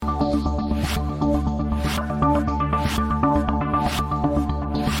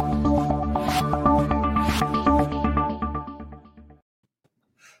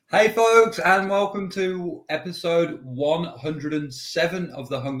Hey folks, and welcome to episode 107 of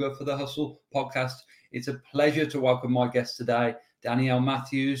the Hunger for the Hustle podcast. It's a pleasure to welcome my guest today, Danielle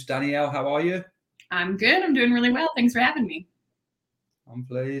Matthews. Danielle, how are you? I'm good. I'm doing really well. Thanks for having me. I'm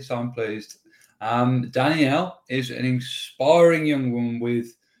pleased. Danielle is an inspiring young woman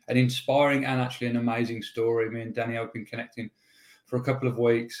with an inspiring and actually an amazing story. Me and Danielle have been connecting for a couple of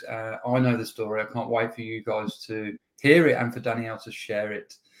weeks. I know the story. I can't wait for you guys to hear it and for Danielle to share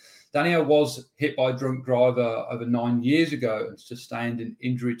it. Danielle was hit by a drunk driver over 9 years ago and sustained an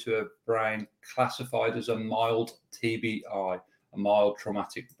injury to her brain classified as a mild TBI, a mild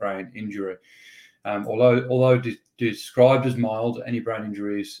traumatic brain injury. Although described as mild, any brain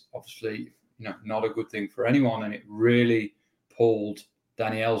injury is obviously not a good thing for anyone, and it really pulled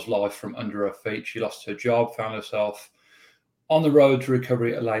Danielle's life from under her feet. She lost her job, found herself on the road to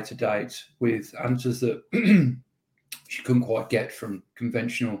recovery at a later date with answers that she couldn't quite get from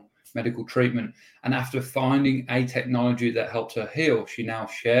conventional medical treatment. And after finding a technology that helped her heal, she now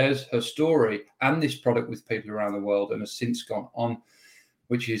shares her story and this product with people around the world and has since gone on,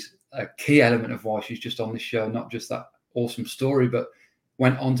 which is a key element of why she's just on this show, not just that awesome story, but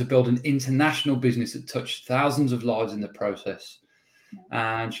went on to build an international business that touched thousands of lives in the process.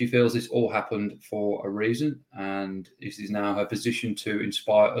 And she feels this all happened for a reason, and this is now her position to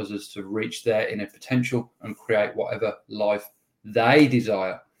inspire others to reach their inner potential and create whatever life they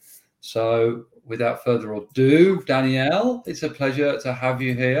desire. So without further ado, Danielle, it's a pleasure to have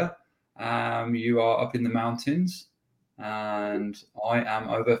you here. You are up in the mountains and I am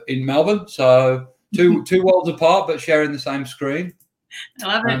over in Melbourne. So two worlds apart, but sharing the same screen. I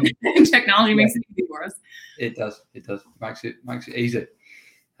love it. Technology makes it easy for us. It does. Makes it easy,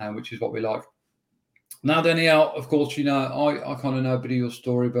 which is what we like. Now, Danielle, of course, I kind of know a bit of your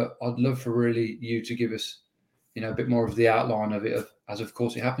story, but I'd love for really you to give us, a bit more of the outline of it, as of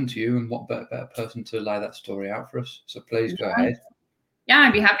course it happened to you, and what better person to lay that story out for us. So please go ahead. Yeah,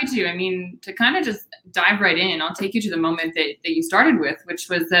 I'd be happy to. I mean, to kind of just dive right in, I'll take you to the moment that you started with, which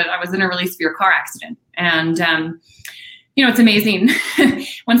was that I was in a really severe car accident. And, it's amazing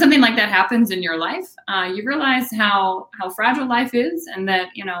when something like that happens in your life, you realize how fragile life is, and that,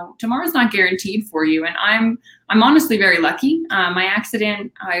 tomorrow's not guaranteed for you. And I'm honestly very lucky. My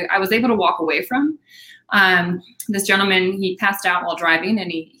accident, I was able to walk away from. This gentleman, he passed out while driving,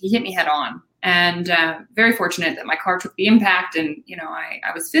 and he hit me head on. And very fortunate that my car took the impact, and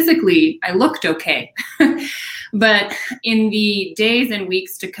I looked okay. But in the days and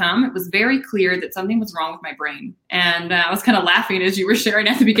weeks to come, it was very clear that something was wrong with my brain. And I was kind of laughing as you were sharing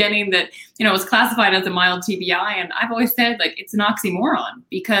at the beginning that, it was classified as a mild TBI. And I've always said, it's an oxymoron,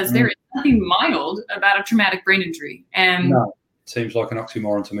 because there is nothing mild about a traumatic brain injury. And no, it seems like an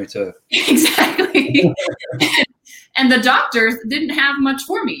oxymoron to me too. Exactly. And the doctors didn't have much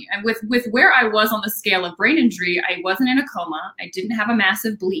for me. And with where I was on the scale of brain injury, I wasn't in a coma. I didn't have a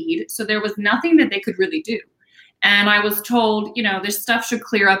massive bleed. So there was nothing that they could really do. And I was told, this stuff should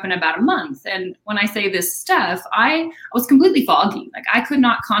clear up in about a month. And when I say this stuff, I was completely foggy. I could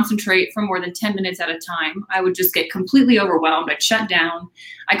not concentrate for more than 10 minutes at a time. I would just get completely overwhelmed. I'd shut down.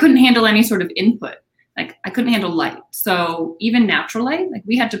 I couldn't handle any sort of input. I couldn't handle light. So even natural light,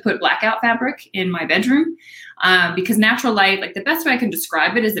 we had to put blackout fabric in my bedroom because natural light, the best way I can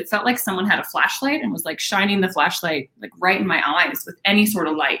describe it is it felt like someone had a flashlight and was shining the flashlight right in my eyes with any sort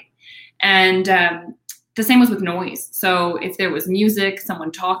of light. And the same was with noise. So if there was music,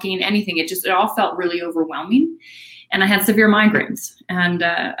 someone talking, anything, it all felt really overwhelming. And I had severe migraines, and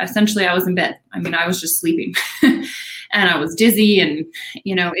essentially I was in bed. I was just sleeping. And I was dizzy, and,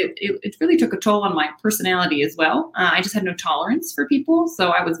 it really took a toll on my personality as well. I just had no tolerance for people.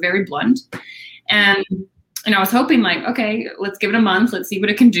 So I was very blunt. And, I was hoping okay, let's give it a month. Let's see what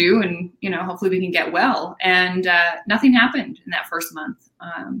it can do. And, hopefully we can get well. And nothing happened in that first month.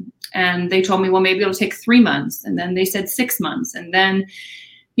 And they told me, well, maybe it'll take 3 months. And then they said 6 months. And then,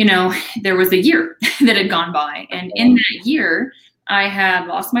 there was a year that had gone by. And in that year, I had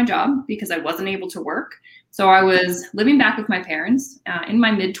lost my job because I wasn't able to work. So I was living back with my parents in my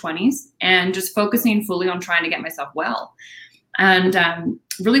mid-20s and just focusing fully on trying to get myself well. And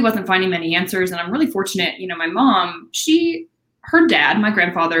really wasn't finding many answers. And I'm really fortunate, my mom, her dad, my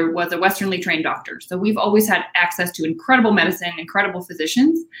grandfather, was a Westernly trained doctor. So we've always had access to incredible medicine, incredible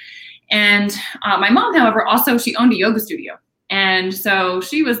physicians. And my mom, however, also, she owned a yoga studio. And so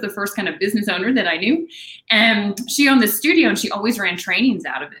she was the first kind of business owner that I knew. And she owned this studio, and she always ran trainings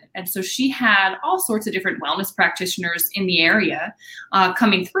out of it. And so she had all sorts of different wellness practitioners in the area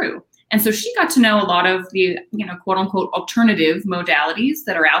coming through. And so she got to know a lot of the, quote unquote, alternative modalities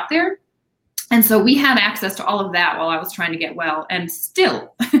that are out there. And so we had access to all of that while I was trying to get well. And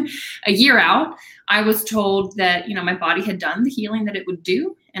still, a year out, I was told that, my body had done the healing that it would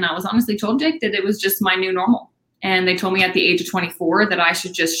do. And I was honestly told, Jake, that it was just my new normal. And they told me at the age of 24 that I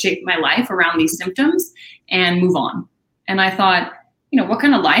should just shape my life around these symptoms and move on. And I thought, what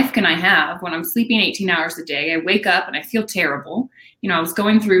kind of life can I have when I'm sleeping 18 hours a day? I wake up and I feel terrible. I was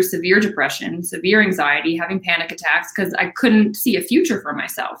going through severe depression, severe anxiety, having panic attacks because I couldn't see a future for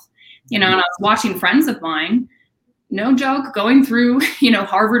myself. And I was watching friends of mine, no joke, going through,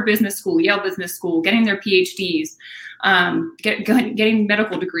 Harvard Business School, Yale Business School, getting their PhDs, getting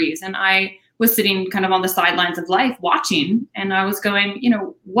medical degrees. And I was sitting kind of on the sidelines of life watching, and I was going,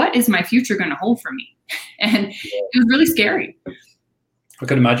 what is my future going to hold for me? And it was really scary. I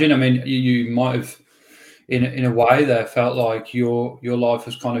can imagine. I mean, you might have, in a way, there felt like your life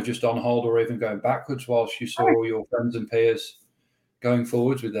was kind of just on hold or even going backwards whilst you saw your friends and peers going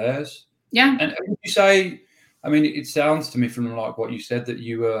forwards with theirs. Yeah. And would you say, I mean, it sounds to me from like what you said that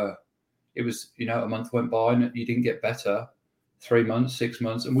it was, a month went by and you didn't get better, 3 months, 6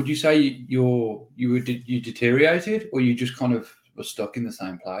 months. And would you say you deteriorated, or you just kind of were stuck in the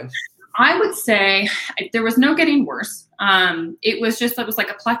same place? I would say there was no getting worse. It was like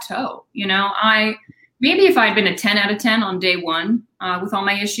a plateau. Maybe if I'd been a 10 out of 10 on day one with all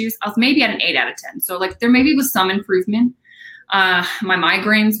my issues, I was maybe at an 8 out of 10. So there maybe was some improvement. My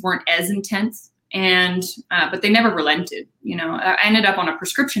migraines weren't as intense, but they never relented. I ended up on a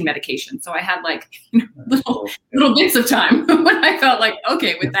prescription medication, so I had little bits of time when I felt like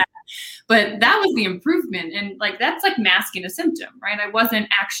okay with that. But that was the improvement, and that's masking a symptom, right? I wasn't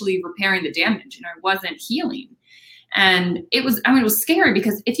actually repairing the damage, and I wasn't healing. And it was scary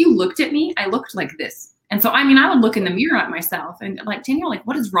because if you looked at me, I looked like this. And so, I would look in the mirror at myself and Danielle,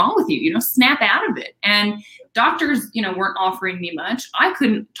 what is wrong with you? Snap out of it. And doctors, weren't offering me much. I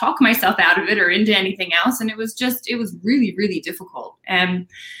couldn't talk myself out of it or into anything else. And it was really, really difficult. And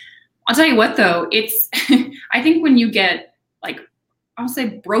I'll tell you what, though, it's, I think when you get I'll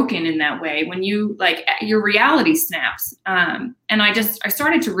say broken in that way, when you your reality snaps. And I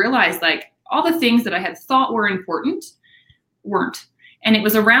started to realize all the things that I had thought were important weren't. And it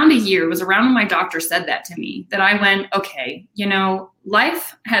was around a year, it was around when my doctor said that to me, that I went, okay,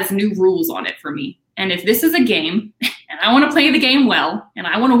 life has new rules on it for me. And if this is a game and I want to play the game well, and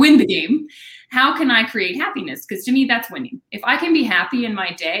I want to win the game, how can I create happiness? Because to me, that's winning. If I can be happy in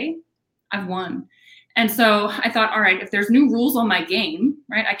my day, I've won. And so I thought, all right, if there's new rules on my game,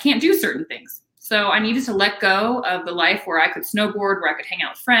 right, I can't do certain things. So I needed to let go of the life where I could snowboard, where I could hang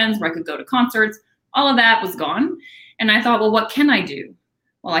out with friends, where I could go to concerts. All of that was gone. And I thought, well, what can I do?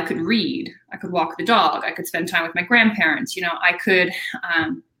 Well, I could read, I could walk the dog, I could spend time with my grandparents, I could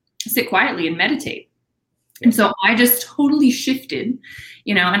sit quietly and meditate. And so I just totally shifted,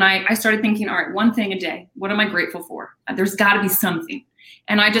 and I started thinking, all right, one thing a day, what am I grateful for? There's got to be something.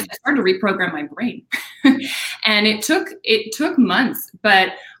 And I started to reprogram my brain. And it took months,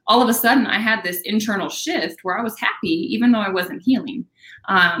 but all of a sudden I had this internal shift where I was happy, even though I wasn't healing.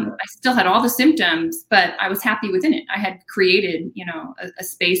 I still had all the symptoms, but I was happy within it. I had created, a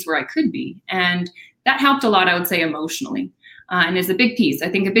space where I could be. And that helped a lot, I would say, emotionally. And is a big piece. I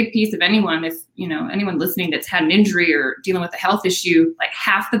think a big piece of anyone, if, anyone listening that's had an injury or dealing with a health issue,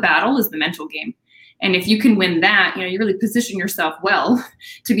 half the battle is the mental game. And if you can win that, you really position yourself well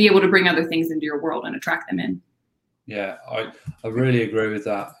to be able to bring other things into your world and attract them in. Yeah, I really agree with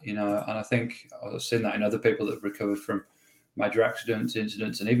that, and I think I've seen that in other people that have recovered from major accidents,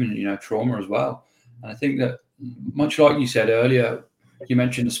 incidents, and even, trauma as well. And I think that much like you said earlier, you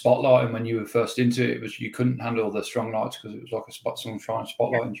mentioned the spotlight, and when you were first into it, you couldn't handle the strong lights because it was like someone shining a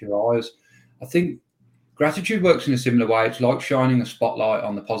spotlight into your eyes. I think gratitude works in a similar way. It's like shining a spotlight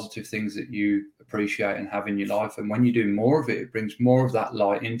on the positive things that you appreciate and have in your life. And when you do more of it, it brings more of that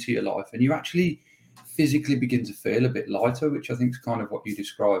light into your life, and you actually physically begin to feel a bit lighter, which I think is kind of what you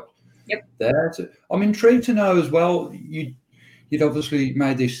described. Yep. There. I'm intrigued to know as well, you'd obviously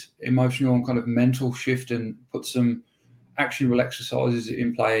made this emotional and kind of mental shift and put some actionable exercises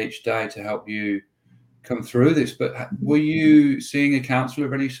in play each day to help you come through this. But were you seeing a counselor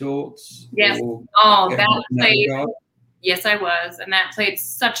of any sorts? Yes. Yes, I was. And that played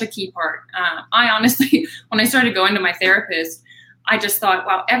such a key part. I honestly, when I started going to my therapist, I just thought,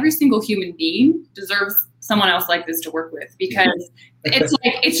 wow, every single human being deserves someone else like this to work with, because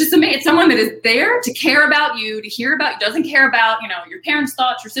it's just amazing. It's someone that is there to care about you, to hear about you, doesn't care about, your parents'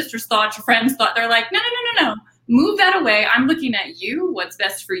 thoughts, your sister's thoughts, your friends' thoughts. They're like, no. Move that away. I'm looking at you. What's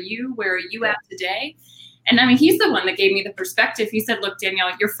best for you? Where are you at today? And he's the one that gave me the perspective. He said, look,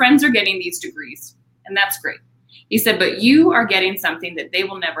 Danielle, your friends are getting these degrees, and that's great. He said, but you are getting something that they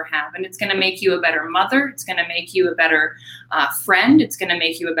will never have. And it's going to make you a better mother. It's going to make you a better friend. It's going to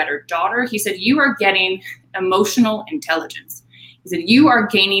make you a better daughter. He said, you are getting emotional intelligence. He said, you are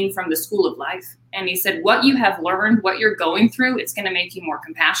gaining from the school of life. And he said, what you have learned, what you're going through, it's going to make you more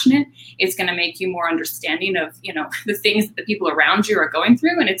compassionate. It's going to make you more understanding of, the things that the people around you are going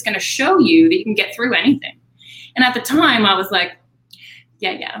through. And it's going to show you that you can get through anything. And at the time I was like,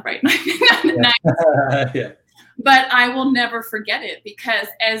 yeah, right. Yeah. But I will never forget it, because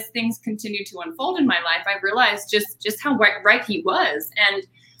as things continue to unfold in my life, I realized just how right he was. And,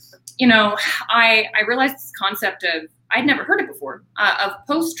 I realized this concept of, I'd never heard it before, of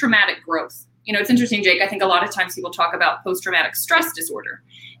post-traumatic growth. It's interesting, Jake, I think a lot of times people talk about post-traumatic stress disorder,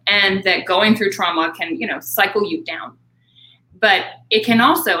 and that going through trauma can, cycle you down. But it can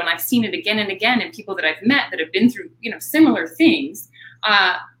also, and I've seen it again and again in people that I've met that have been through, similar things,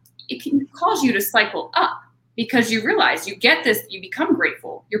 it can cause you to cycle up, because you realize you get this, you become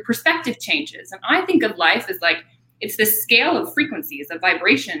grateful, your perspective changes. And I think of life as like, it's this scale of frequencies, of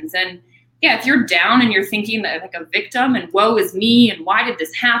vibrations. And yeah, if you're down and you're thinking that like a victim and woe is me and why did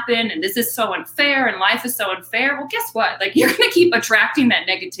this happen and this is so unfair and life is so unfair, well, guess what? Like, you're going to keep attracting that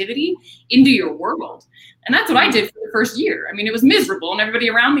negativity into your world. And that's what I did for the first year. I mean, it was miserable and everybody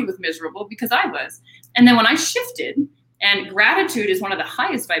around me was miserable because I was. And then when I shifted, and gratitude is one of the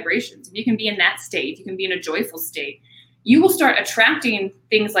highest vibrations, and you can be in that state, you can be in a joyful state, you will start attracting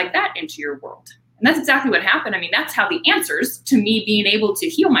things like that into your world. And that's exactly what happened. I mean, that's how the answers to me being able to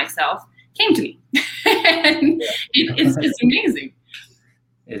heal myself came to me. And it's amazing.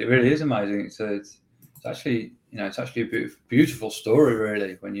 It really is amazing. It's actually, it's actually a beautiful story,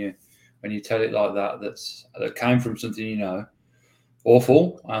 really, when you tell it like that, that came from something,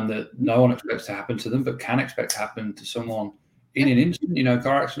 awful, and that no one expects to happen to them, but can expect to happen to someone in an instant.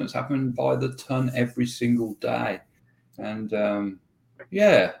 Car accidents happen by the ton every single day. And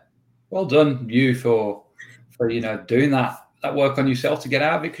well done you for doing that work on yourself to get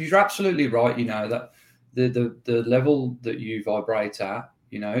out of it, because you're absolutely right, that the level that you vibrate at,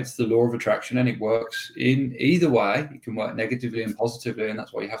 it's the law of attraction, and it works in either way. It can work negatively and positively, and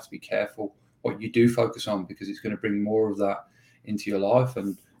that's why you have to be careful what you do focus on, because it's going to bring more of that into your life,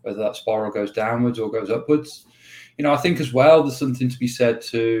 and whether that spiral goes downwards or goes upwards. I think as well, there's something to be said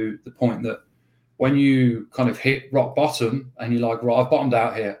to the point that when you kind of hit rock bottom and you're like, right, I've bottomed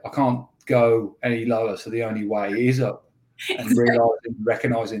out here, I can't go any lower, so the only way is up. And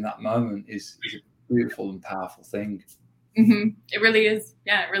recognizing that moment is a beautiful and powerful thing. Mm-hmm. It really is.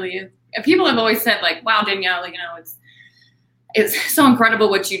 Yeah, it really is. And people have always said, like, wow, Danielle, it's so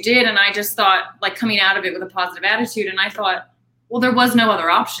incredible what you did. And I just thought, like, coming out of it with a positive attitude, and I thought, well, there was no other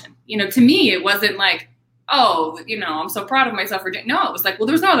option. To me, it wasn't like, oh, I'm so proud of myself for doing. No, it was like, well,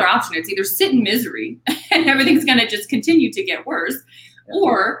 there's no other option. It's either sit in misery and everything's going to just continue to get worse,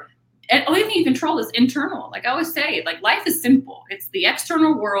 or the only thing you control is internal. Like I always say, like, life is simple. It's the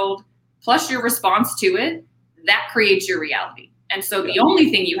external world plus your response to it that creates your reality. And so the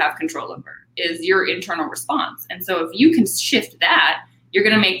only thing you have control over is your internal response. And so if you can shift that, you're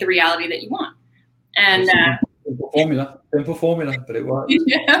going to make the reality that you want. And simple formula, but it works.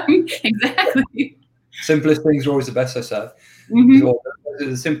 Yeah, exactly. Simplest things are always the best, I say. Mm-hmm.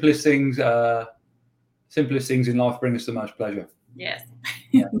 The simplest things in life bring us the most pleasure. Yes.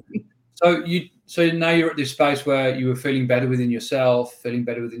 Yeah. So now you're at this space where you were feeling better within yourself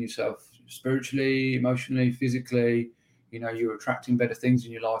spiritually, emotionally, physically. You were attracting better things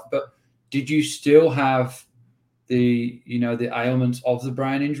in your life. But did you still have the ailments of the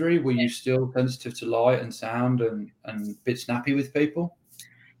brain injury? Were you still sensitive to light and sound and a bit snappy with people?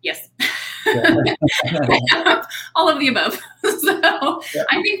 Yes. All of the above. So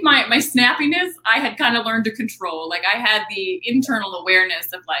I think my snappiness, I had kind of learned to control. Like, I had the internal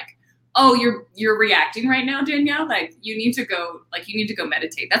awareness of like, oh, you're reacting right now, Danielle. Like, you need to go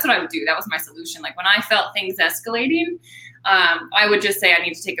meditate. That's what I would do. That was my solution. Like, when I felt things escalating, I would just say, I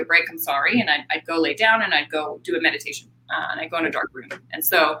need to take a break. I'm sorry. And I'd go lay down and I'd go do a meditation. And I go in a dark room. And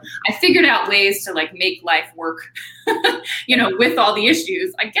so I figured out ways to like make life work, with all the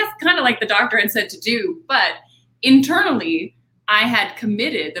issues, I guess kind of like the doctor had said to do. But internally, I had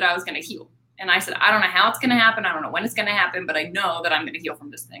committed that I was going to heal. And I said, I don't know how it's going to happen. I don't know when it's going to happen, but I know that I'm going to heal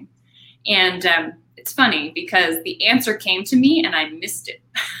from this thing. And it's funny because the answer came to me and I missed it.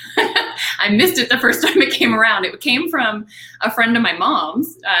 I missed it the first time it came around. It came from a friend of my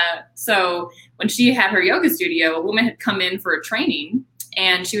mom's. So when she had her yoga studio, a woman had come in for a training,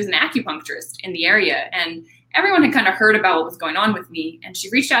 and she was an acupuncturist in the area. And everyone had kind of heard about what was going on with me. And she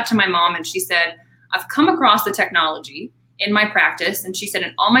reached out to my mom and she said, I've come across the technology in my practice. And she said,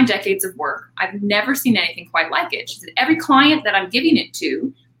 in all my decades of work, I've never seen anything quite like it. She said, every client that I'm giving it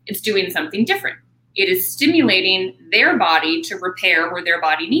to, it's doing something different. It is stimulating their body to repair where their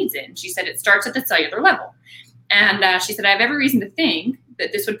body needs it. And she said, it starts at the cellular level. And she said, I have every reason to think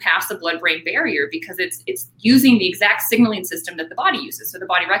that this would pass the blood-brain barrier because it's using the exact signaling system that the body uses. So the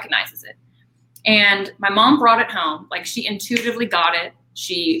body recognizes it. And my mom brought it home. Like, she intuitively got it.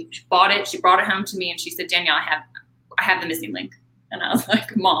 She bought it. She brought it home to me, and she said, Danielle, I have the missing link. And I was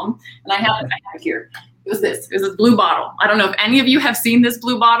like, Mom, and I have it here. It was this blue bottle. I don't know if any of you have seen this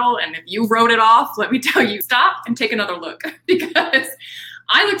blue bottle, and if you wrote it off, let me tell you, stop and take another look, because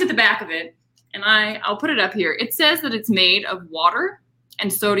I looked at the back of it, and I'll put it up here. It says that it's made of water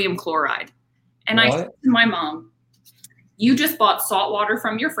and sodium chloride. And what? I said to my mom, you just bought salt water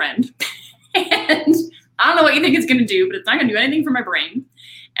from your friend, and I don't know what you think it's going to do, but it's not going to do anything for my brain,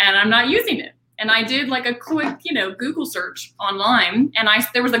 and I'm not using it. And I did like a quick, Google search online, and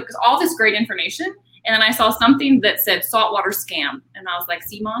there was all this great information. And then I saw something that said saltwater scam. And I was like,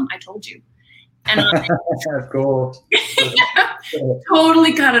 see, Mom, I told you. And I cool.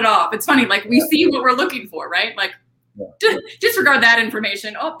 Totally cut it off. It's funny. Like, we see what we're looking for, right? Like, disregard that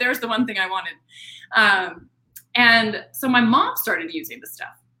information. Oh, there's the one thing I wanted. And so my mom started using the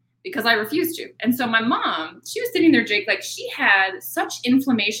stuff because I refused to. And so my mom, she was sitting there, Jake, like, she had such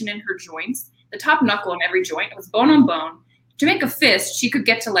inflammation in her joints, the top knuckle in every joint. It was bone on bone. To make a fist, she could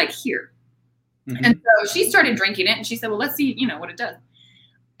get to like here. Mm-hmm. And so she started drinking it, and she said, well, let's see, what it does.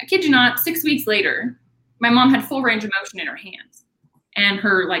 I kid you not, 6 weeks later, my mom had full range of motion in her hands, and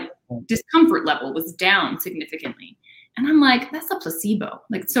her discomfort level was down significantly. And I'm like, that's a placebo.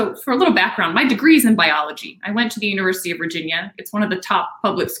 Like, so for a little background, my degree is in biology. I went to the University of Virginia. It's one of the top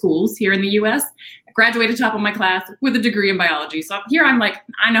public schools here in the US. I graduated top of my class with a degree in biology. So here I'm like,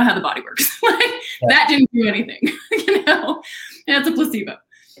 I know how the body works. That didn't do anything, and it's a placebo.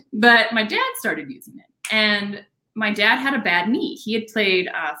 But my dad started using it, and my dad had a bad knee. He had played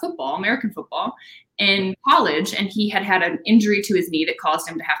football, American football, in college, and he had an injury to his knee that caused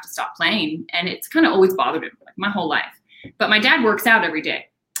him to have to stop playing. And it's kind of always bothered him, like, my whole life. But my dad works out every day,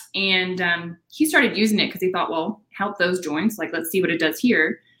 and he started using it because he thought, well, help those joints. Like, let's see what it does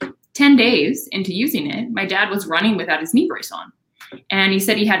here. 10 days into using it, my dad was running without his knee brace on. And he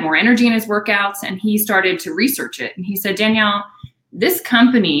said he had more energy in his workouts, and he started to research it. And he said, Danielle, this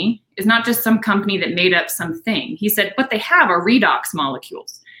company is not just some company that made up something. He said, what they have are redox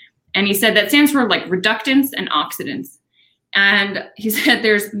molecules. And he said that stands for like reductants and oxidants. And he said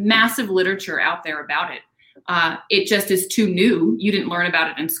there's massive literature out there about it. It just is too new. You didn't learn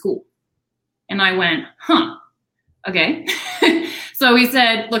about it in school. And I went, okay. So he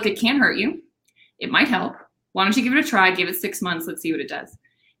said, look, it can't hurt you. It might help. Why don't you give it a try? Give it 6 months. Let's see what it does.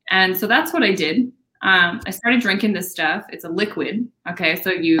 And so that's what I did. I started drinking this stuff. It's a liquid. Okay.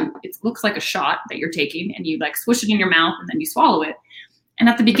 So it looks like a shot that you're taking, and you like swish it in your mouth and then you swallow it. And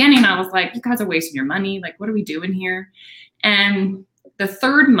at the beginning I was like, you guys are wasting your money. Like, what are we doing here? And the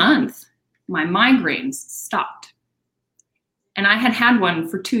third month, my migraines stopped. And I had one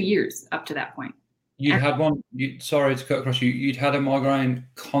for 2 years up to that point. You'd had one, sorry to cut across you, you'd had a migraine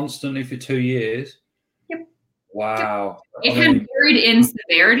constantly for 2 years? Yep. Wow. It had varied in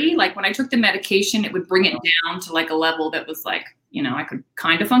severity. Like, when I took the medication, it would bring it down to like a level that was like, I could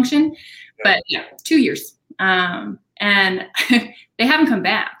kind of function. But 2 years. And they haven't come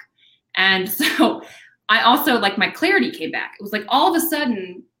back. And so I also, like, my clarity came back. It was like all of a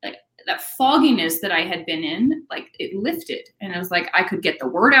sudden, like, that fogginess that I had been in, like, it lifted. And it was like I could get the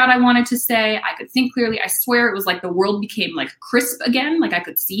word out I wanted to say. I could think clearly. I swear it was like the world became like crisp again. Like, I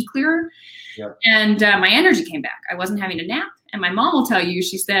could see clearer. Yep. And my energy came back. I wasn't having a nap. And my mom will tell you,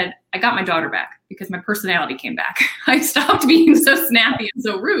 she said, I got my daughter back because my personality came back. I stopped being so snappy and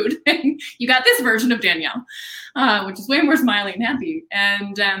so rude. And you got this version of Danielle, which is way more smiley and happy.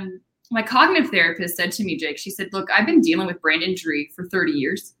 And my cognitive therapist said to me, Jake, she said, look, I've been dealing with brain injury for 30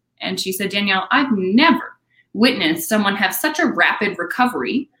 years. And she said, Danielle, I've never witnessed someone have such a rapid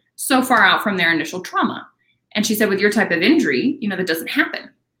recovery so far out from their initial trauma. And she said, with your type of injury, that doesn't happen.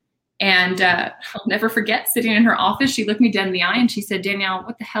 And I'll never forget sitting in her office. She looked me dead in the eye and she said, Danielle,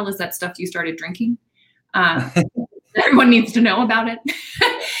 what the hell is that stuff you started drinking? Everyone needs to know about it.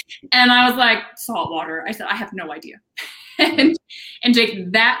 And I was like, salt water. I said, I have no idea. And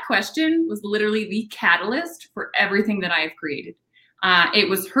Jake, that question was literally the catalyst for everything that I have created. It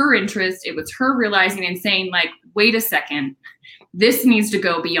was her interest. It was her realizing and saying, like, wait a second, this needs to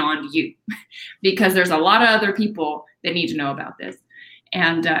go beyond you because there's a lot of other people that need to know about this.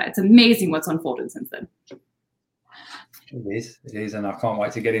 And it's amazing what's unfolded since then. It is. And I can't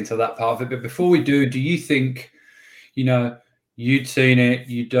wait to get into that part of it. But before we do you think, you know, you'd seen it,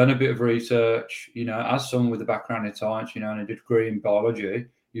 you'd done a bit of research, you know, as someone with a background in science, you know, and a degree in biology,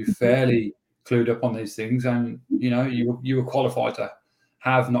 you're fairly clued up on these things, and you know, you were qualified to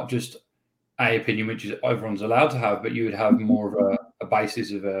have not just a opinion, which is everyone's allowed to have, but you would have more of a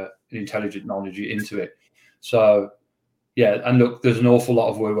basis of an intelligent knowledge into it. So yeah, and look, there's an awful lot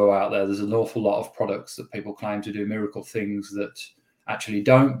of woo-woo out there. There's an awful lot of products that people claim to do miracle things that actually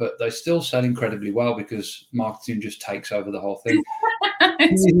don't, but they still sell incredibly well because marketing just takes over the whole thing.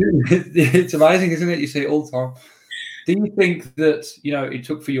 It's amazing, isn't it? You see it all the time. Do you think that, you know, it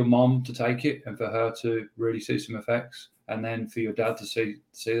took for your mom to take it and for her to really see some effects, and then for your dad to see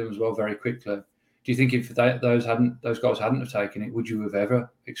them as well very quickly? Do you think if those guys hadn't have taken it, would you have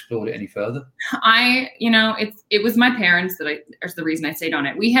ever explored it any further? It was my parents is the reason I stayed on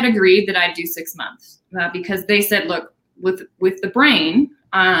it. We had agreed that I'd do 6 months because they said, look, with the brain,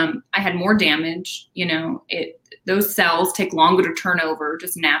 I had more damage. You know, those cells take longer to turn over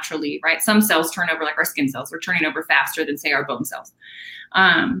just naturally, right? Some cells turn over like our skin cells. We're turning over faster than, say, our bone cells.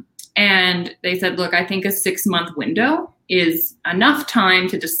 And they said, look, I think a 6-month window is enough time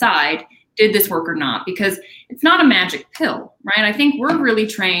to decide, did this work or not? Because it's not a magic pill, right? I think we're really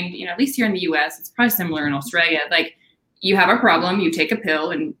trained, you know, at least here in the US, it's probably similar in Australia. Like, you have a problem, you take a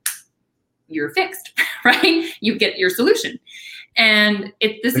pill and you're fixed, right? You get your solution. And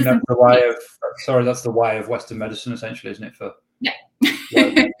that's the way of Western medicine, essentially, isn't it? Yeah.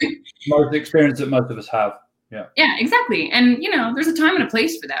 Most experience that most of us have. Yeah. Yeah, exactly. And, you know, there's a time and a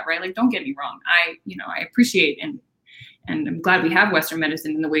place for that, right? Like, don't get me wrong. I appreciate and I'm glad we have Western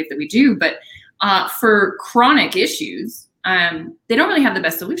medicine in the ways that we do, but for chronic issues, they don't really have the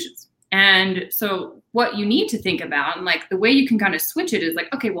best solutions. And so what you need to think about, and like the way you can kind of switch it is like,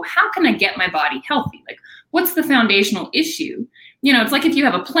 okay, well, how can I get my body healthy? Like, what's the foundational issue? You know, it's like if you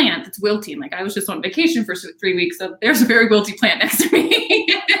have a plant that's wilting, like I was just on vacation for 3 weeks, so there's a very wilty plant next to me.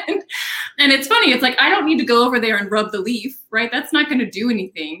 And it's funny, it's like, I don't need to go over there and rub the leaf, right? That's not going to do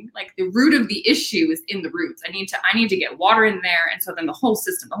anything. Like, the root of the issue is in the roots. I need to get water in there. And so then the whole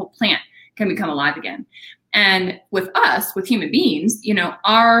system, the whole plant can become alive again. And with us, with human beings, you know,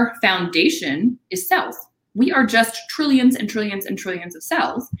 our foundation is cells. We are just trillions and trillions and trillions of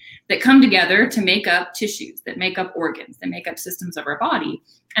cells that come together to make up tissues, that make up organs, that make up systems of our body.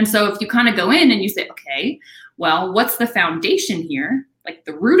 And so if you kind of go in and you say, okay, well, what's the foundation here? Like,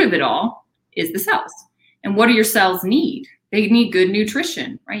 the root of it all is the cells. And what do your cells need? They need good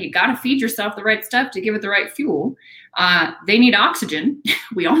nutrition, right? You got to feed yourself the right stuff to give it the right fuel. They need oxygen,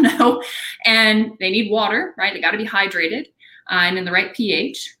 we all know, and they need water, right? They got to be hydrated and in the right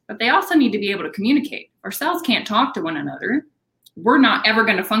pH, but they also need to be able to communicate. Our cells can't talk to one another. We're not ever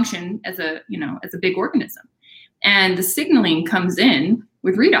going to function as a big organism. And the signaling comes in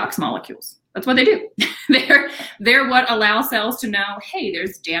with redox molecules. That's what they do. They're what allow cells to know, hey,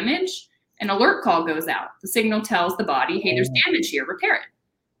 there's damage. An alert call goes out. The signal tells the body, hey, there's damage here, repair it.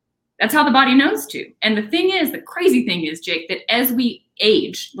 That's how the body knows to. And the crazy thing is, Jake, that as we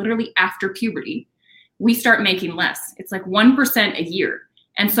age, literally after puberty, we start making less. It's like 1% a year.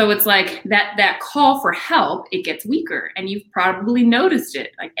 And so it's like that call for help, it gets weaker. And you've probably noticed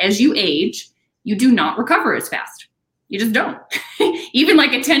it. Like, as you age, you do not recover as fast. You just don't. Even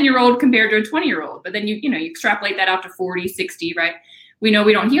like a 10-year-old compared to a 20-year-old. But then you extrapolate that out to 40, 60, right? We know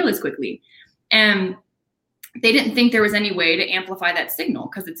we don't heal as quickly. And they didn't think there was any way to amplify that signal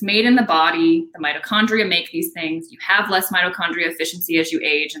because it's made in the body. The mitochondria make these things. You have less mitochondria efficiency as you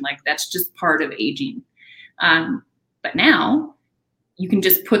age, and like, that's just part of aging. But now you can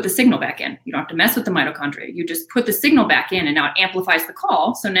just put the signal back in. You don't have to mess with the mitochondria. You just put the signal back in, and now it amplifies the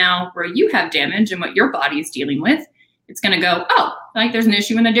call. So now where you have damage and what your body is dealing with, it's going to go, oh, like, there's an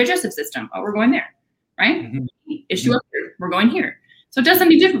issue in the digestive system. Oh, we're going there, right? Mm-hmm. Issue up here. We're going here. So it does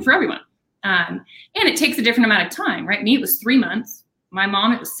something different for everyone. And it takes a different amount of time, right? Me, it was 3 months. My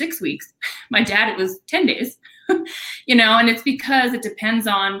mom, it was 6 weeks. My dad, it was 10 days, and it's because it depends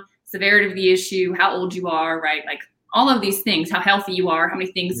on severity of the issue, how old you are, right? Like, all of these things, how healthy you are, how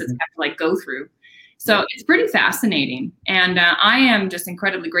many things does it have to like go through. So it's pretty fascinating. And I am just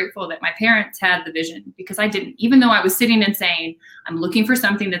incredibly grateful that my parents had the vision, because I didn't, even though I was sitting and saying, I'm looking for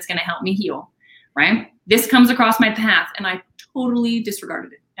something that's going to help me heal, right? This comes across my path, and I totally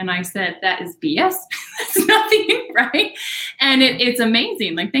disregarded it. And I said, that is BS. That's nothing, right? And it's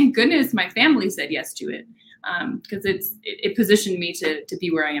amazing. Like, thank goodness my family said yes to it, because it positioned me to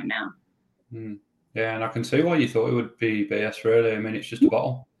be where I am now. Yeah, and I can see why you thought it would be BS, really. I mean, it's just a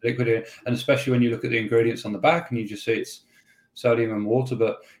bottle, liquid in, and especially when you look at the ingredients on the back and you just see it's sodium and water.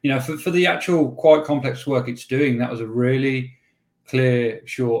 But, for the actual quite complex work it's doing, that was a really clear,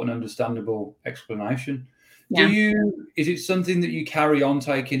 short, and understandable explanation. Yeah. Is it something that you carry on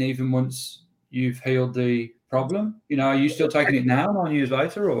taking even once you've healed the problem? Are you still taking it now 9 years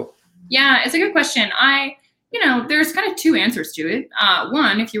later, or? Yeah, it's a good question. There's kind of two answers to it.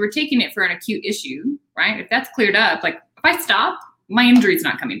 One, if you were taking it for an acute issue, right? If that's cleared up, like if I stop, my injury's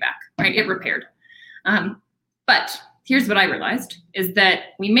not coming back, right? It repaired. But here's what I realized is that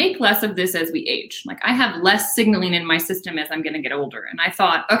we make less of this as we age. Like I have less signaling in my system as I'm going to get older. And I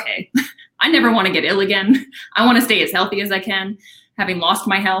thought, okay, I never want to get ill again. I want to stay as healthy as I can, having lost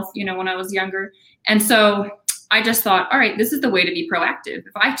my health, when I was younger. And so I just thought, all right, this is the way to be proactive.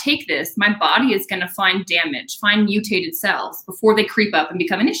 If I take this, my body is going to find damage, find mutated cells before they creep up and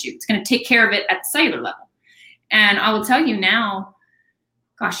become an issue. It's going to take care of it at the cellular level. And I will tell you now,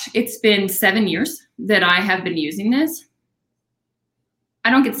 gosh, it's been 7 years that I have been using this. I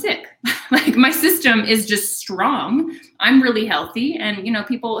don't get sick. Like my system is just strong. I'm really healthy. And,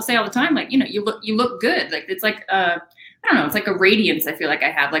 people say all the time, like, you look good. Like, it's like, I don't know, it's like a radiance I feel like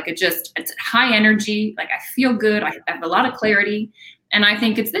I have. Like it's high energy. Like I feel good. I have a lot of clarity. And I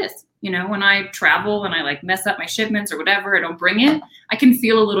think it's this, when I travel and I like mess up my shipments or whatever, I don't bring it, I can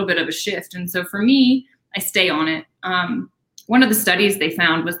feel a little bit of a shift. And so for me, I stay on it. One of the studies they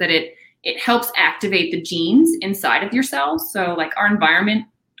found was that it helps activate the genes inside of your cells. So like our environment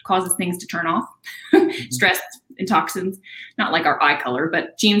causes things to turn off, stress and toxins, not like our eye color,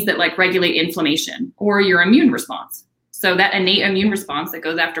 but genes that like regulate inflammation or your immune response. So that innate immune response that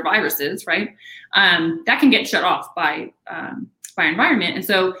goes after viruses, right? That can get shut off by environment. And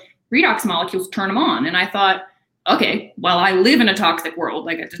so redox molecules turn them on. And I thought, okay, well, I live in a toxic world.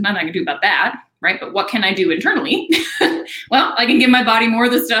 Like there's nothing I can do about that. Right. But what can I do internally? Well, I can give my body more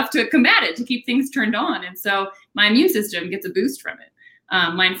of the stuff to combat it, to keep things turned on. And so my immune system gets a boost from it.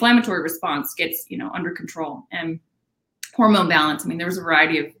 My inflammatory response gets, under control, and hormone balance. I mean, there was a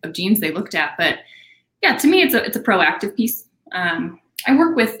variety of genes they looked at, but yeah, to me, it's a proactive piece. I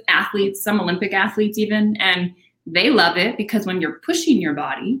work with athletes, some Olympic athletes even, and they love it because when you're pushing your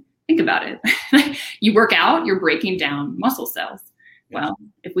body, think about it. You work out, you're breaking down muscle cells. Well,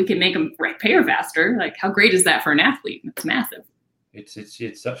 if we can make them repair faster, like how great is that for an athlete? It's massive.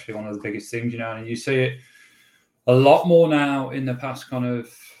 It's actually one of the biggest things, and you see it a lot more now in the past kind of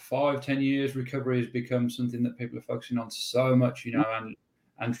 5-10 years. Recovery has become something that people are focusing on so much, and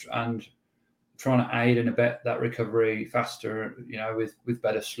trying to aid and abet that recovery faster, with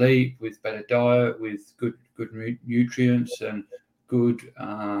better sleep, with better diet, with good nutrients and good,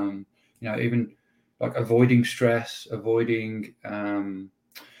 even like avoiding stress, avoiding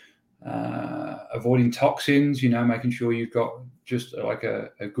toxins, making sure you've got just like a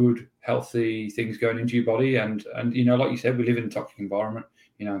good, healthy things going into your body. And like you said, we live in a toxic environment,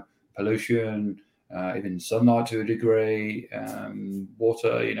 pollution, even sunlight to a degree,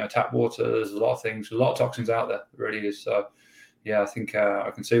 water, tap water. There's a lot of things, a lot of toxins out there. It really is. So, yeah, I think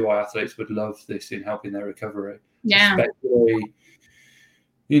I can see why athletes would love this in helping their recovery. Yeah. Especially,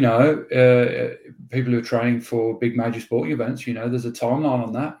 people who are training for big major sporting events, there's a timeline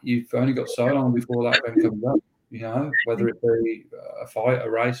on that. You've only got so long before that event comes up, whether it be a fight, a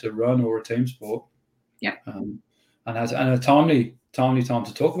race, a run, or a team sport. Yeah. And a timely time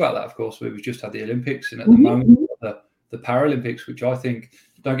to talk about that, of course. We've just had the Olympics, and at the moment, the Paralympics, which I think,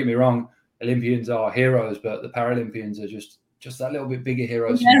 don't get me wrong, Olympians are heroes, but the Paralympians are just that little bit bigger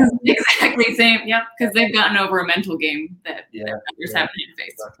heroes. Yeah, exactly. Same. Yep. Because they've gotten over a mental game that others haven't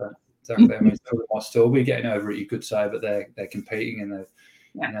faced. Exactly. I mean, they might still be getting over it, you could say, but they're competing and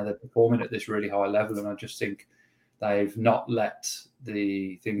they're performing at this really high level. And I just think they've not let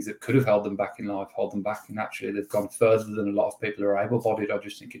the things that could have held them back in life hold them back. And actually, they've gone further than a lot of people who are able-bodied. I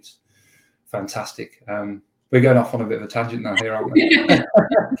just think it's fantastic. We're going off on a bit of a tangent now here, aren't we?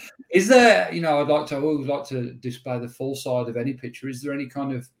 Is there, I always like to display the full side of any picture. Is there any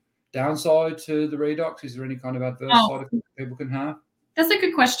kind of downside to the redox? Is there any kind of adverse side effect people can have? That's a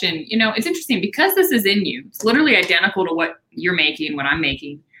good question. It's interesting because this is in you. It's literally identical to what you're making, what I'm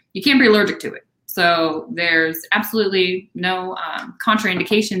making. You can't be allergic to it. So there's absolutely no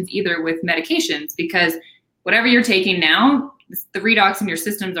contraindications either with medications, because whatever you're taking now, the redox in your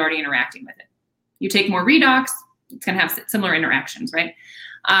system is already interacting with it. You take more redox, it's going to have similar interactions, right?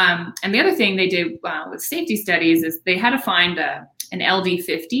 And the other thing they did with safety studies is they had to find an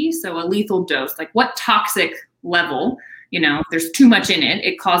LD50, so a lethal dose, like what toxic level, if there's too much in it,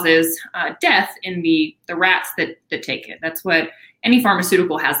 it causes death in the rats that take it. That's what any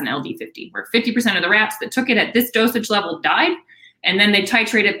pharmaceutical has, an LD50, where 50% of the rats that took it at this dosage level died, and then they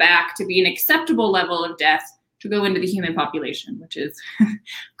titrate it back to be an acceptable level of death to go into the human population, which is a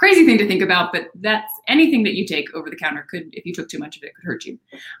crazy thing to think about, but that's anything that you take over the counter could, if you took too much of it, could hurt you.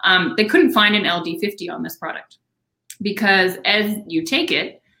 They couldn't find an LD50 on this product because as you take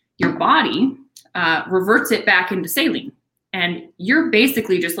it, your body reverts it back into saline. And you're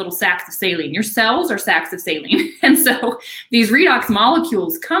basically just little sacks of saline. Your cells are sacks of saline. And so these redox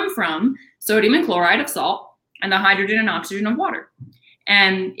molecules come from sodium and chloride of salt and the hydrogen and oxygen of water.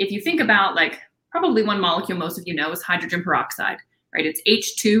 And if you think about like probably one molecule most of you know is hydrogen peroxide, right? It's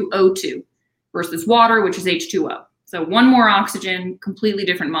H2O2 versus water, which is H2O. So one more oxygen, completely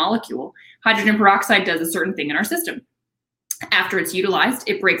different molecule. Hydrogen peroxide does a certain thing in our system. After it's utilized,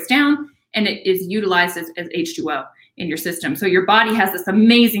 it breaks down and it is utilized as H2O in your system. So your body has this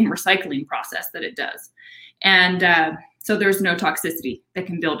amazing recycling process that it does. And so there's no toxicity that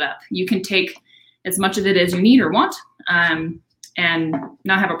can build up. You can take as much of it as you need or want and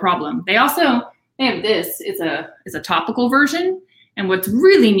not have a problem. They have this, it's a topical version. And what's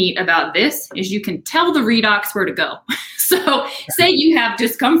really neat about this is you can tell the redox where to go. So say you have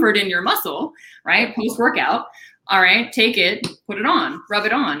discomfort in your muscle, right? Post-workout. All right, take it, put it on, rub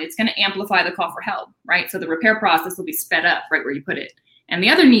it on. It's going to amplify the call for help, right? So the repair process will be sped up right where you put it. And the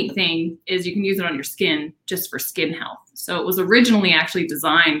other neat thing is you can use it on your skin just for skin health. So it was originally actually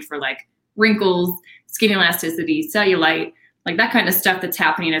designed for like wrinkles, skin elasticity, cellulite, like that kind of stuff that's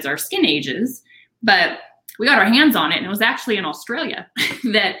happening as our skin ages. But we got our hands on it, and it was actually in Australia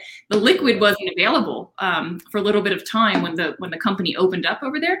that the liquid wasn't available for a little bit of time when the company opened up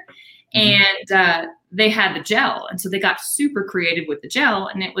over there. And they had the gel. And so they got super creative with the gel.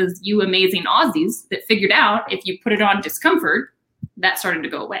 And it was you amazing Aussies that figured out if you put it on discomfort, that started to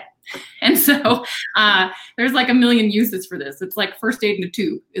go away. And so there's like a million uses for this. It's like first aid in a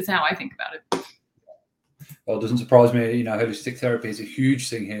tube is how I think about it. Well, it doesn't surprise me. You know, holistic therapy is a huge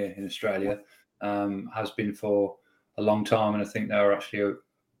thing here in Australia, has been for a long time. And I think they're actually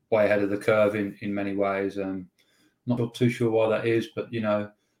way ahead of the curve in many ways. Not too sure why that is, but, you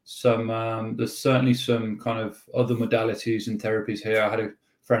know, there's certainly some kind of other modalities and therapies here. I had a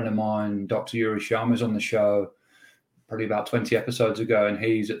friend of mine, Dr. Yuri Sharma's on the show probably about 20 episodes ago, and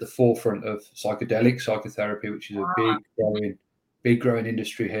he's at the forefront of psychedelic psychotherapy, which is a big growing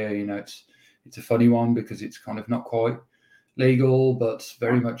industry here. You know, it's a funny one because it's kind of not quite legal, but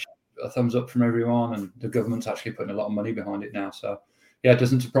very much a thumbs up from everyone, and the government's actually putting a lot of money behind it now. So yeah, it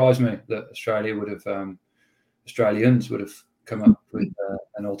doesn't surprise me that Australians would have come up with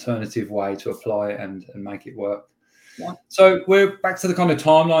an alternative way to apply it and make it work. Yeah. So we're back to the kind of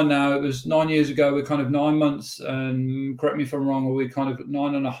timeline now. It was 9 years ago. We're kind of 9 months, and correct me if I'm wrong, we're kind of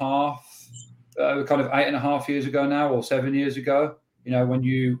 9.5, we're kind of 8.5 years ago now, or 7 years ago, you know, when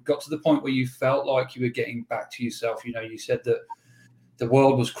you got to the point where you felt like you were getting back to yourself. You know, you said that the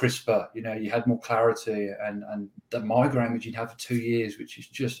world was crisper, you know, you had more clarity, and the migraine which you'd had for 2 years, which is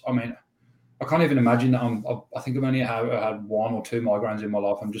just, I mean, I can't even imagine that I think I've only had 1 or 2 migraines in my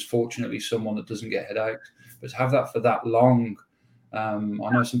life. I'm just fortunately someone that doesn't get headaches. But to have that for that long, I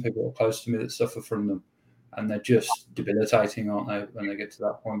know some people are close to me that suffer from them, and they're just debilitating, aren't they, when they get to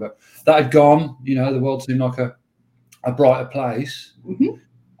that point. But that had gone, you know, the world seemed like a brighter place. Mm-hmm.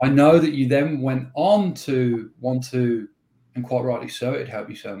 I know that you then went on to want to, and quite rightly so, it helped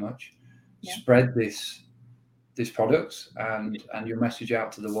you so much, spread this product and your message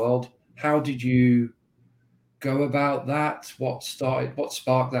out to the world. How did you go about that? What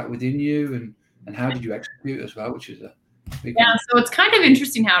sparked that within you, and how did you execute as well, which is a big one. So it's kind of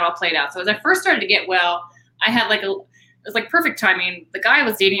interesting how it all played out. So as I first started to get well, I had it was like perfect timing. The guy I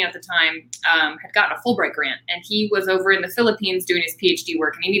was dating at the time had gotten a Fulbright grant, and he was over in the Philippines doing his PhD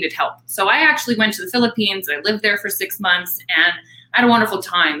work, and he needed help. So I actually went to the Philippines, and I lived there for 6 months, and I had a wonderful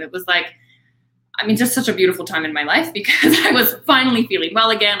time. It was like, I mean, just such a beautiful time in my life because I was finally feeling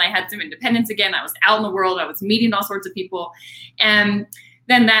well again. I had some independence again. I was out in the world. I was meeting all sorts of people. And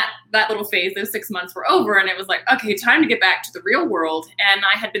then that little phase, those 6 months were over, and it was like, okay, time to get back to the real world. And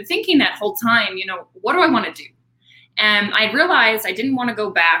I had been thinking that whole time, you know, what do I want to do? And I realized I didn't want to go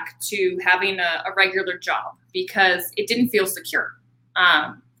back to having a regular job because it didn't feel secure,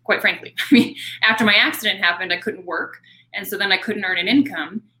 quite frankly. I mean, after my accident happened, I couldn't work. And so then I couldn't earn an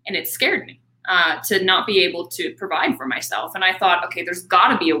income, and it scared me to not be able to provide for myself. And I thought, okay, there's got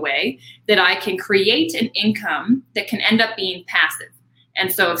to be a way that I can create an income that can end up being passive. And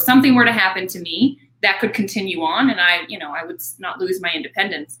so if something were to happen to me, that could continue on, and I would not lose my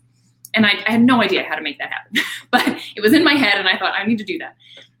independence. And I had no idea how to make that happen, but it was in my head, and I thought I need to do that.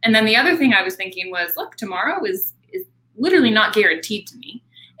 And then the other thing I was thinking was, look, tomorrow is literally not guaranteed to me.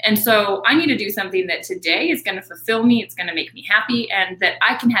 And so I need to do something that today is going to fulfill me. It's going to make me happy, and that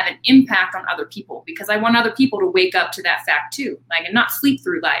I can have an impact on other people, because I want other people to wake up to that fact too, like, and not sleep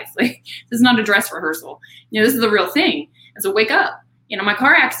through life. Like, this is not a dress rehearsal. This is the real thing. And so wake up. My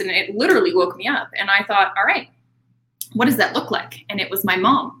car accident, it literally woke me up. And I thought, all right, what does that look like? And it was my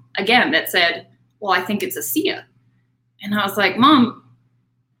mom, again, that said, well, I think it's ASEA. And I was like, Mom,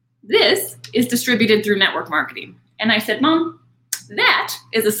 this is distributed through network marketing. And I said, Mom, that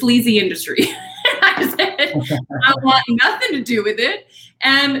is a sleazy industry. I said, I want nothing to do with it.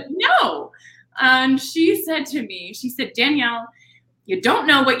 And no. And she said to me, she said, Danielle, you don't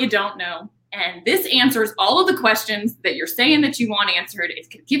know what you don't know. And this answers all of the questions that you're saying that you want answered. It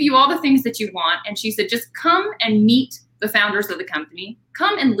can give you all the things that you want. And she said, just come and meet the founders of the company.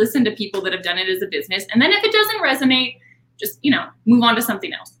 Come and listen to people that have done it as a business. And then if it doesn't resonate, just, move on to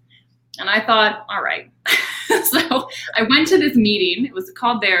something else. And I thought, all right. So I went to this meeting. It was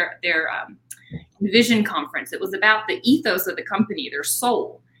called their Vision Conference. It was about the ethos of the company, their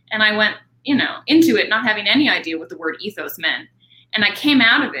soul. And I went, into it not having any idea what the word ethos meant. And I came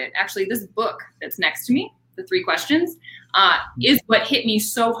out of it. Actually, this book that's next to me, The 3 Questions, is what hit me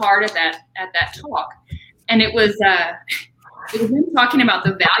so hard at that talk. And it was them talking about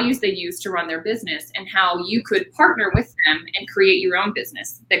the values they use to run their business, and how you could partner with them and create your own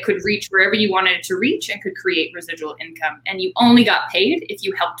business that could reach wherever you wanted it to reach and could create residual income. And you only got paid if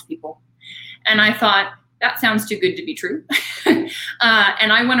you helped people. And I thought, that sounds too good to be true.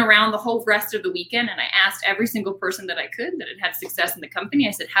 And I went around the whole rest of the weekend, and I asked every single person that I could that had success in the company.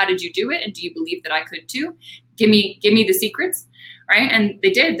 I said, how did you do it? And do you believe that I could too? Give me the secrets. Right. And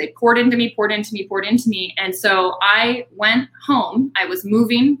they did. They poured into me. And so I went home. I was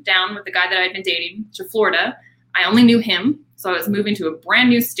moving down with the guy that I'd been dating to Florida. I only knew him. So I was moving to a brand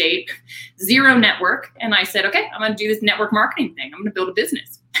new state, 0 network. And I said, okay, I'm going to do this network marketing thing. I'm going to build a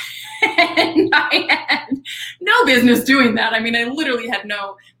business. And I had no business doing that. I mean, I literally had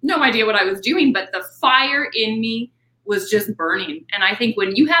no idea what I was doing, but the fire in me was just burning. And I think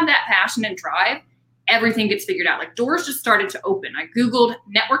when you have that passion and drive, everything gets figured out. Like, doors just started to open. I Googled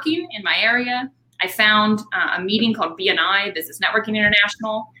networking in my area. I found a meeting called BNI, Business Networking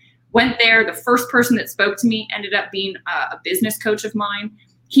International. Went there. The first person that spoke to me ended up being a business coach of mine.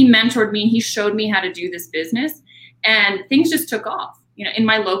 He mentored me. He showed me how to do this business, and things just took off. In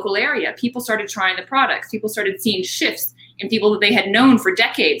my local area, people started trying the products. People started seeing shifts in people that they had known for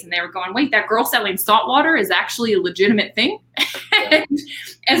decades. And they were going, wait, that girl selling salt water is actually a legitimate thing. And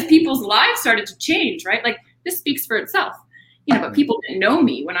as people's lives started to change, right? Like, this speaks for itself, but people didn't know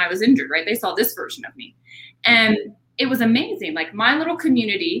me when I was injured, right? They saw this version of me. And it was amazing. Like, my little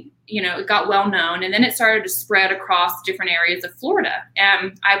community, it got well known, and then it started to spread across different areas of Florida.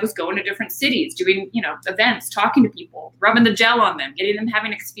 And I was going to different cities, doing, events, talking to people, rubbing the gel on them, getting them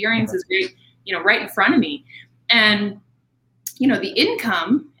having experiences, right in front of me. And, the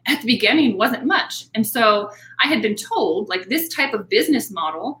income at the beginning wasn't much. And so I had been told, like, this type of business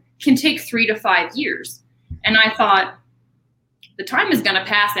model can take 3 to 5 years. And I thought, the time is going to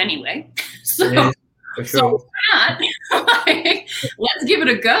pass anyway. So let's give it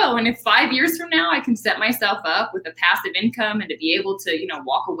a go. And if 5 years from now I can set myself up with a passive income and to be able to,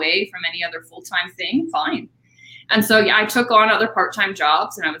 walk away from any other full-time thing, fine. And so, I took on other part-time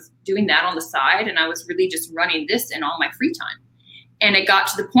jobs, and I was doing that on the side, and I was really just running this in all my free time. And it got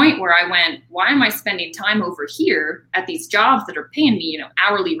to the point where I went, why am I spending time over here at these jobs that are paying me,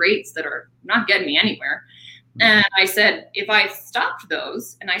 hourly rates that are not getting me anywhere? And I said, if I stopped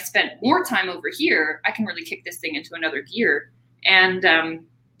those and I spent more time over here, I can really kick this thing into another gear. And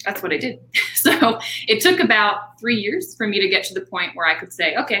that's what I did. So it took about 3 years for me to get to the point where I could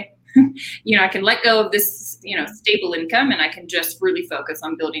say, okay, I can let go of this, stable income, and I can just really focus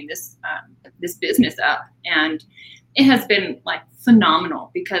on building this business up. And it has been like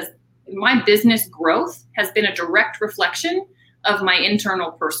phenomenal, because my business growth has been a direct reflection of my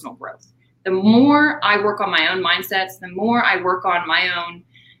internal personal growth. The more I work on my own mindsets, the more I work on my own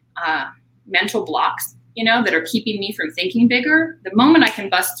mental blocks, that are keeping me from thinking bigger, the moment I can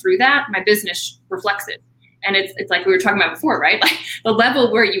bust through that, my business reflects it. And it's like we were talking about before, right? Like, the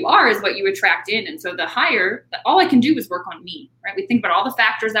level where you are is what you attract in. And so the higher, all I can do is work on me, right? We think about all the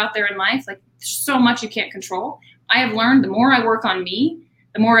factors out there in life, like, there's so much you can't control. I have learned the more I work on me,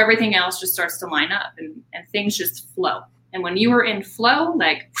 the more everything else just starts to line up, and things just flow. And when you are in flow,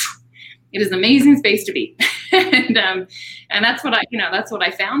 like, it is an amazing space to be. and that's what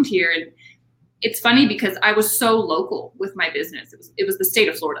I found here. And it's funny because I was so local with my business. It was the state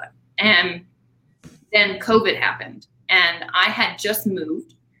of Florida. And then COVID happened, and I had just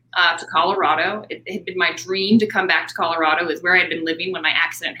moved to Colorado. It had been my dream to come back to Colorado. Is where I'd been living when my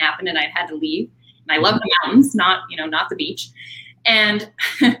accident happened and I had to leave. And I love the mountains, not the beach. And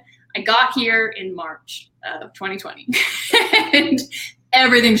I got here in March of 2020 and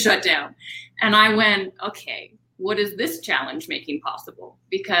everything shut down. And I went, okay, what is this challenge making possible?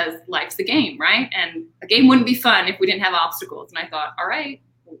 Because life's a game, right? And a game wouldn't be fun if we didn't have obstacles. And I thought, all right,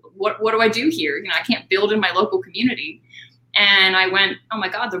 what do I do here? I can't build in my local community. And I went, oh my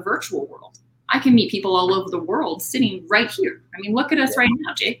God, the virtual world. I can meet people all over the world sitting right here. I mean, look at us right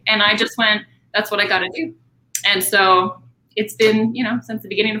now, Jake. And I just went, that's what I got to do. And so it's been, since the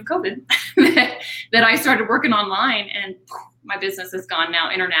beginning of COVID that I started working online, and my business has gone now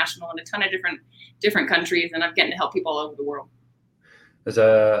international in a ton of different countries, and I'm getting to help people all over the world.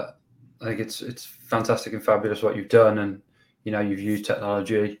 I think it's fantastic and fabulous what you've done, and you've used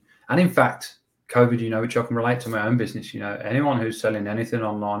technology, and in fact, COVID, which I can relate to my own business. Anyone who's selling anything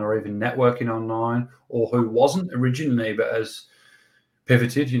online or even networking online, or who wasn't originally but has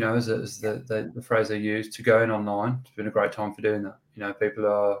pivoted, as the phrase they use, to going online. It's been a great time for doing that. People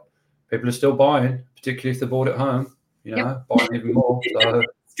are still buying, particularly if they're bored at home. Buying even more. So,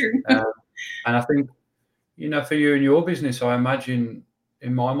 it's true. And I think, for you and your business, I imagine,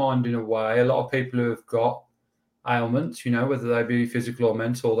 in my mind, in a way, a lot of people who have got ailments, whether they be physical or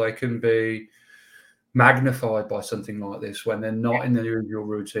mental, they can be magnified by something like this when they're not in their usual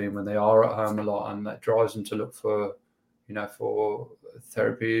routine, when they are at home a lot, and that drives them to look for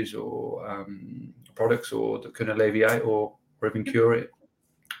therapies or products or that can alleviate or even cure it.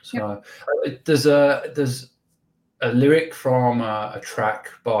 So there's a lyric from a track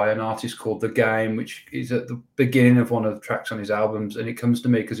by an artist called The Game, which is at the beginning of one of the tracks on his albums, and it comes to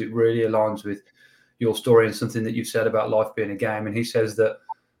me because it really aligns with your story and something that you've said about life being a game. And he says that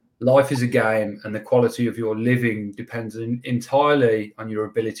life is a game, and the quality of your living depends entirely on your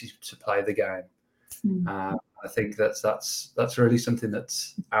ability to play the game. I think that's really something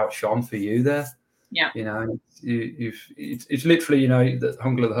that's outshone for you there. Yeah. It's literally, the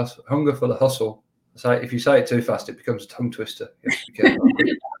hunger for the hustle. So if you say it too fast, it becomes a tongue twister.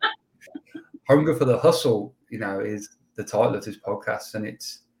 Hunger for the hustle, is the title of this podcast, and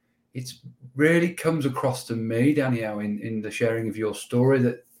it's really comes across to me, Danielle, in the sharing of your story,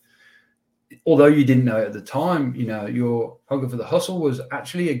 that although you didn't know it at the time, your hunger for the hustle was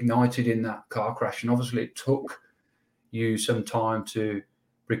actually ignited in that car crash. And obviously it took you some time to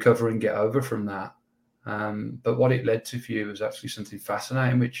recover and get over from that. But what it led to for you was actually something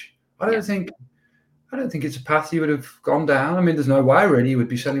fascinating, which I don't think it's a path you would have gone down. I mean, there's no way really you would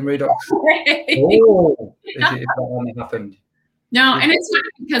be selling Redox if that hadn't happened. No, and it's funny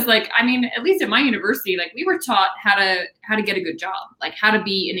because, at least at my university, we were taught how to get a good job, how to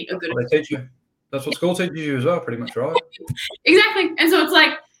be in a good. They teach you. That's what school teaches you as well, pretty much, right? Exactly. And so it's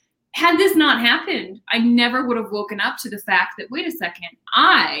had this not happened, I never would have woken up to the fact that, wait a second,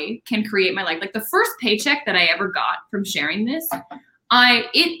 I can create my life. The first paycheck that I ever got from sharing this,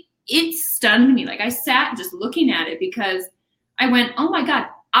 it stunned me. I sat just looking at it because I went, oh my God,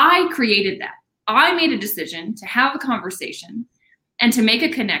 I created that. I made a decision to have a conversation and to make a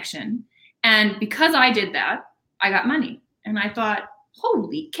connection. And because I did that, I got money. And I thought,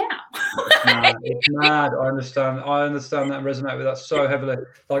 holy cow. It's mad. I understand that and resonate with that so heavily.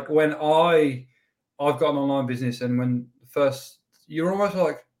 When I've got an online business, and when first you're almost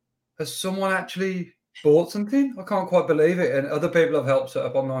has someone actually bought something? I can't quite believe it. And other people have helped set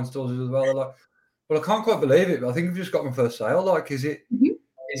up online stores as well. They're like, well, I can't quite believe it, but I think I've just got my first sale. Is it? Mm-hmm.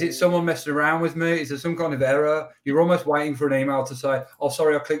 Is it someone messing around with me? Is there some kind of error? You're almost waiting for an email to say, "Oh,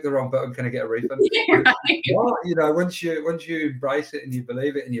 sorry, I clicked the wrong button. Can I get a refund?" Yeah, right. Well, once you embrace it and you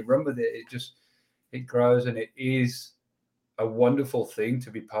believe it and you run with it, it grows, and it is a wonderful thing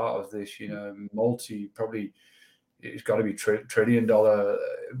to be part of this. Probably it's got to be $1 trillion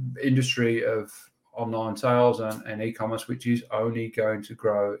industry of online sales and e-commerce, which is only going to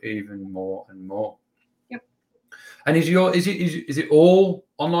grow even more and more. And is it all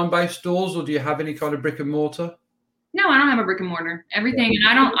online based stores, or do you have any kind of brick and mortar? No, I don't have a brick and mortar. Everything, and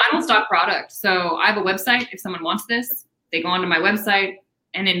I don't stock product. So I have a website. If someone wants this, they go onto my website,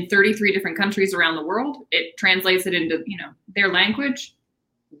 and in 33 different countries around the world, it translates it into their language,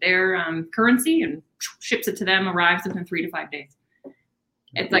 their currency, and ships it to them. Arrives within 3 to 5 days.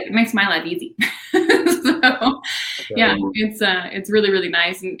 It's it makes my life easy. So yeah, it's really, really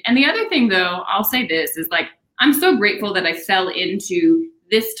nice. And the other thing, though, I'll say this is I'm so grateful that I fell into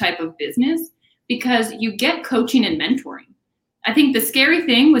this type of business, because you get coaching and mentoring. I think the scary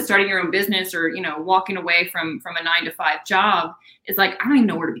thing with starting your own business or, walking away from a 9-to-5 job is I don't even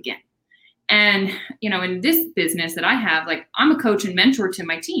know where to begin. And, in this business that I have, like, I'm a coach and mentor to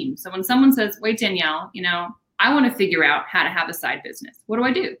my team. So when someone says, wait, Danielle, I want to figure out how to have a side business. What do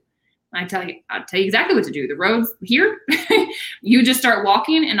I do? I'll tell you exactly what to do. The road's here. You just start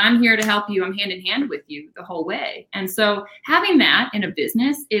walking, and I'm here to help you. I'm hand in hand with you the whole way. And so having that in a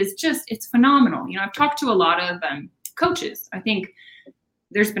business is it's phenomenal. I've talked to a lot of coaches. I think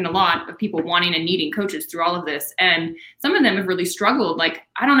there's been a lot of people wanting and needing coaches through all of this. And some of them have really struggled. Like,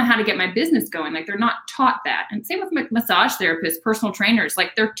 I don't know how to get my business going. Like, they're not taught that. And same with massage therapists, personal trainers.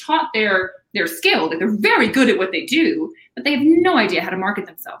 Like, they're taught their skill, that they're very good at what they do, but they have no idea how to market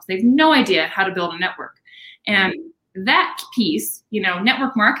themselves. They have no idea how to build a network. And that piece,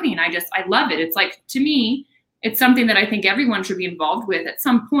 network marketing, I love it. It's like, to me, it's something that I think everyone should be involved with at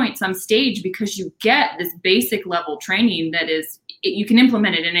some point, some stage, because you get this basic level training that you can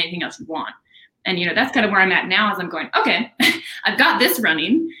implement it in anything else you want. And, that's kind of where I'm at now, as I'm going, okay, I've got this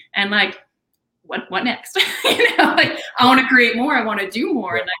running, and like, what next? I want to create more. I want to do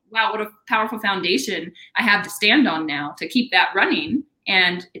more. And like, wow, what a powerful foundation I have to stand on now to keep that running.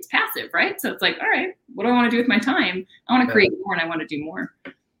 And it's passive, right? So it's like, all right, what do I want to do with my time? I want to create more, and I want to do more.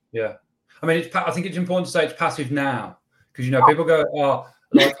 Yeah. I mean, I think it's important to say it's passive now, because, people go,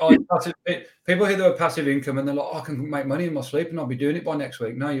 passive. People hear the word passive income and they're like, I can make money in my sleep and I'll be doing it by next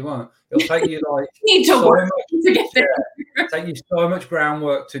week. No, you won't. It'll take you take you so much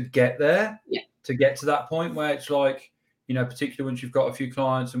groundwork to get there, to get to that point where it's like, particularly once you've got a few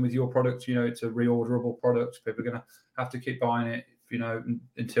clients and with your product, it's a reorderable product. People are going to have to keep buying it,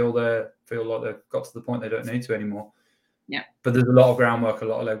 until they feel like they've got to the point they don't need to anymore. Yeah. But there's a lot of groundwork, a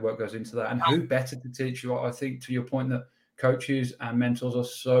lot of legwork goes into that. And who better to teach you? I think, to your point, that coaches and mentors are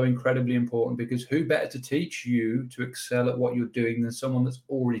so incredibly important, because who better to teach you to excel at what you're doing than someone that's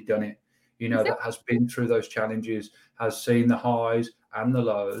already done it, that has been through those challenges, has seen the highs and the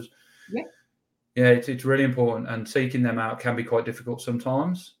lows. Yeah, it's really important, and seeking them out can be quite difficult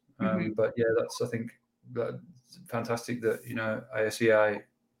sometimes. But yeah, I think that's fantastic that, ASEA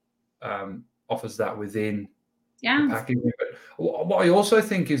offers that within the packaging. But what I also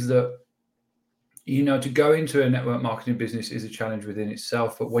think is that, to go into a network marketing business is a challenge within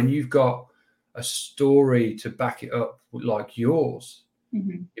itself. But when you've got a story to back it up like yours,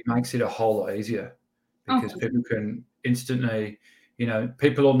 it makes it a whole lot easier, because people can instantly,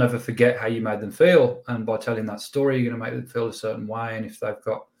 people will never forget how you made them feel. And by telling that story, you're going to make them feel a certain way. And if they've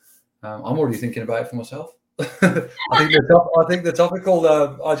got, I'm already thinking about it for myself. I think the topical,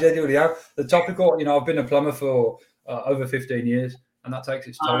 I genuinely have the topical, I've been a plumber for over 15 years, and that takes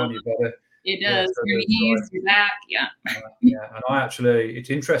its toll on your body. It does. Your knees, your back, And it's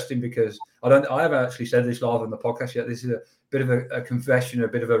interesting because I haven't actually said this live on the podcast yet. This is a bit of a confession, a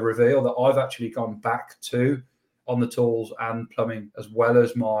bit of a reveal that I've actually gone back to on the tools and plumbing, as well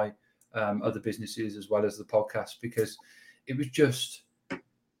as my other businesses, as well as the podcast, because it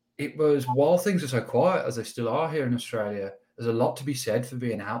was while things are so quiet, as they still are here in Australia, there's a lot to be said for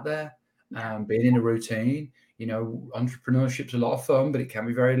being out there, being in a routine. Entrepreneurship's a lot of fun, but it can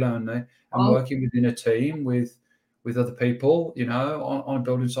be very lonely. And working within a team with other people, on a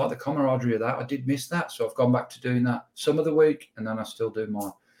building site, the camaraderie of that, I did miss that. So I've gone back to doing that some of the week, and then I still do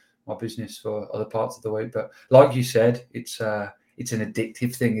my business for other parts of the week. But like you said, it's an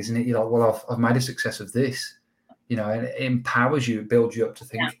addictive thing, isn't it? You're like, well, I've made a success of this, and it empowers you, it builds you up to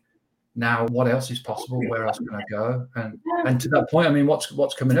think, now what else is possible? Where else can I go? And to that point, I mean,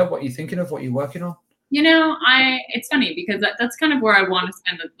 what's coming up? What are you thinking of? What are you working on? It's funny because that's kind of where I want to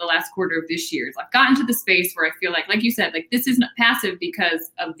spend the last quarter of this year. I've gotten to the space where I feel like you said, like, this isn't passive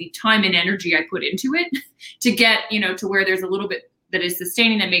because of the time and energy I put into it to get, to where there's a little bit that is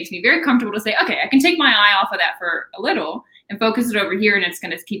sustaining, that makes me very comfortable to say, okay, I can take my eye off of that for a little and focus it over here, and it's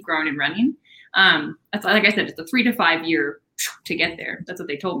going to keep growing and running. That's, like I said, it's a 3 to 5 year to get there. That's what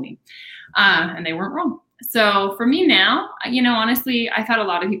they told me. And they weren't wrong. So for me now, honestly, I've had a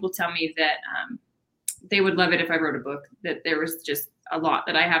lot of people tell me that, they would love it if I wrote a book, that there was just a lot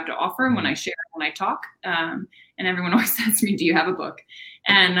that I have to offer when I share, when I talk. And everyone always says to me, do you have a book?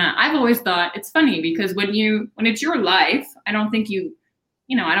 And I've always thought it's funny because when it's your life, I don't think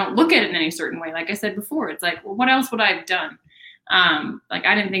I don't look at it in any certain way. Like I said before, it's like, well, what else would I have done?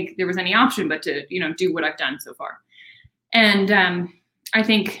 I didn't think there was any option but to, do what I've done so far. And I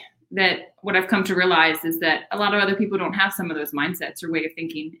think that what I've come to realize is that a lot of other people don't have some of those mindsets or way of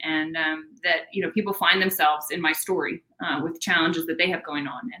thinking. And that, people find themselves in my story with challenges that they have going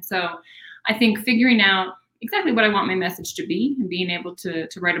on. And so I think figuring out exactly what I want my message to be and being able to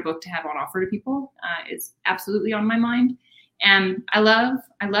write a book to have on offer to people is absolutely on my mind. And I love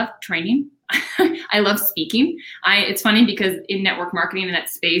training. I love speaking. It's funny because in network marketing in that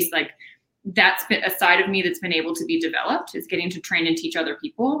space, like that's been a side of me that's been able to be developed, is getting to train and teach other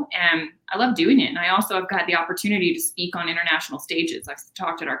people. And I love doing it. And I also have got the opportunity to speak on international stages. I've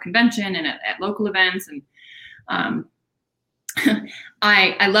talked at our convention and at local events. And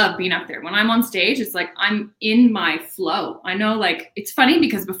I love being up there. When I'm on stage, it's like I'm in my flow. I know, like, it's funny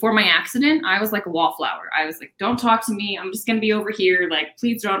because before my accident, I was like a wallflower. I was like, don't talk to me. I'm just going to be over here. Like,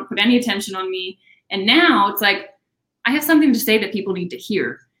 please don't put any attention on me. And now it's like, I have something to say that people need to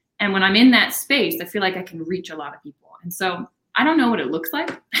hear. And when I'm in that space, I feel like I can reach a lot of people. And so I don't know what it looks like,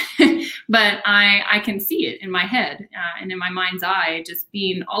 but I can see it in my head and in my mind's eye, just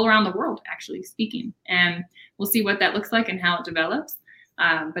being all around the world, actually speaking. And we'll see what that looks like and how it develops.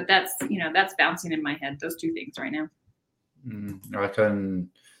 But that's bouncing in my head, those two things right now. I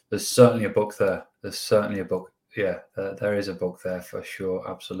reckon there's certainly a book there. There's certainly a book. Yeah, there is a book there for sure.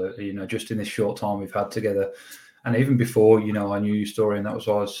 Absolutely. Just in this short time we've had together, and even before, I knew your story, and that was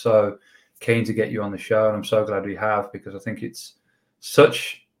why I was so keen to get you on the show. And I'm so glad we have, because I think it's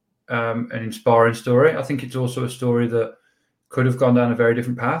such an inspiring story. I think it's also a story that could have gone down a very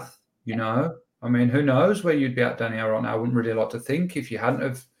different path. I mean, who knows where you'd be at, Danielle, right now? I wouldn't really like to think if you hadn't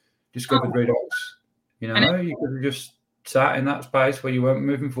have discovered Redox. You could have just sat in that space where you weren't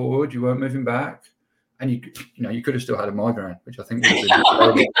moving forward, you weren't moving back. And you could have still had a migraine, which I think would have been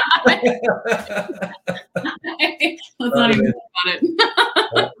terrible. Let's not even talk about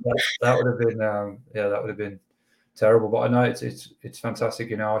it. that would have been, that would have been terrible. But I know it's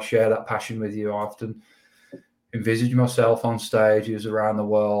fantastic. I share that passion with you. I often envisage myself on stages around the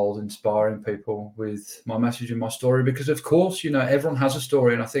world, inspiring people with my message and my story. Because of course, everyone has a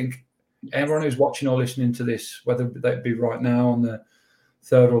story, and I think everyone who's watching or listening to this, whether that be right now on the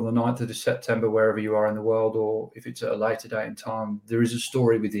 3rd or the 9th of September, wherever you are in the world, or if it's at a later date in time, there is a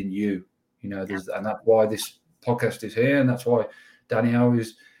story within you, and that's why this podcast is here. And that's why Danielle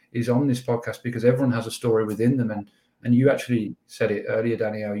is on this podcast, because everyone has a story within them. And you actually said it earlier,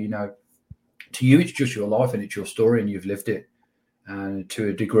 Danielle, to you, it's just your life and it's your story and you've lived it. And to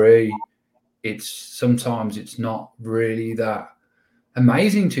a degree, sometimes it's not really that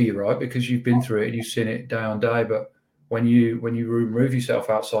amazing to you, right? Because you've been through it and you've seen it day on day. But when you remove yourself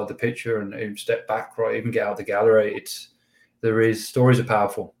outside the picture and step back, right, even get out of the gallery, stories are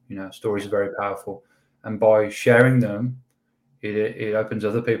powerful. Stories are very powerful, and by sharing them, it opens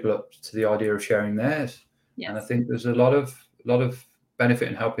other people up to the idea of sharing theirs. Yes. And I think there's a lot of benefit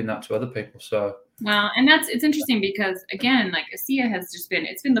in helping that to other people. So well, and it's interesting because, again, like ASEA has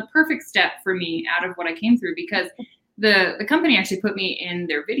it's been the perfect step for me out of what I came through, because the company actually put me in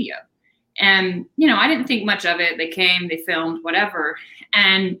their video. And, I didn't think much of it. They came, they filmed, whatever.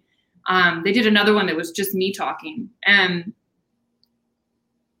 And they did another one that was just me talking. And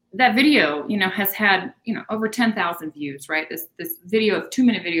that video, has had, over 10,000 views, right? This video,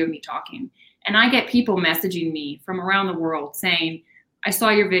 2-minute video of me talking. And I get people messaging me from around the world saying, I saw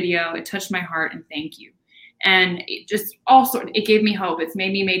your video, it touched my heart, and thank you. And it just it gave me hope. It's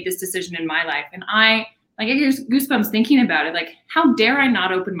made me make this decision in my life. And I get goosebumps thinking about it. Like, how dare I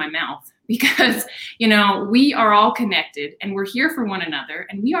not open my mouth? Because, we are all connected and we're here for one another,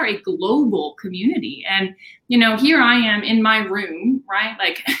 and we are a global community. And, here I am in my room, right?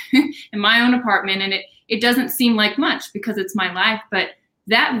 Like in my own apartment, and it doesn't seem like much because it's my life, but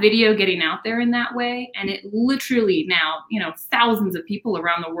that video getting out there in that way, and it literally now, thousands of people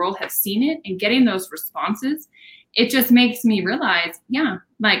around the world have seen it, and getting those responses, it just makes me realize, and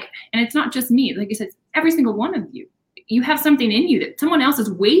it's not just me, like you said, every single one of you. You have something in you that someone else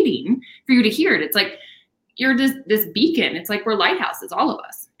is waiting for you to hear it. It's like you're this beacon. It's like we're lighthouses, all of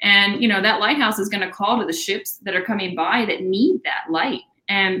us. And, that lighthouse is going to call to the ships that are coming by that need that light.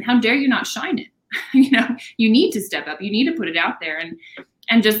 And how dare you not shine it? You need to step up. You need to put it out there.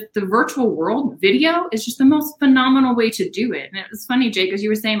 And just the virtual world video is just the most phenomenal way to do it. And it was funny, Jake, as you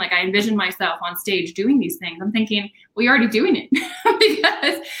were saying, like, I envisioned myself on stage doing these things. I'm thinking, well, you're already doing it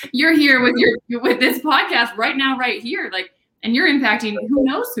because you're here with this podcast right now, right here. Like, and you're impacting who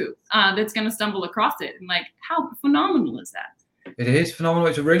knows who that's going to stumble across it. And like, how phenomenal is that? It is phenomenal.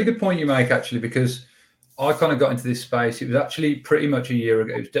 It's a really good point you make, actually, because I kind of got into this space. It was actually pretty much a year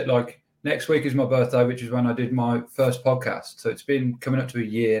ago. It was like, next week is my birthday, which is when I did my first podcast. So it's been coming up to a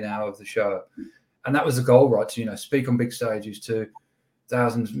year now of the show. And that was the goal, right? To, speak on big stages to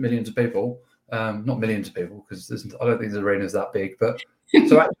thousands, millions of people. Not millions of people, because I don't think the arena is that big. But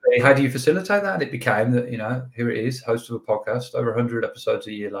so actually, how do you facilitate that? And it became that, here it is, host of a podcast, over 100 episodes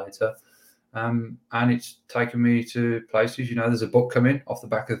a year later. And it's taken me to places, there's a book coming off the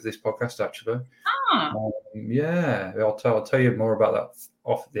back of this podcast, actually. Yeah, I'll tell you more about that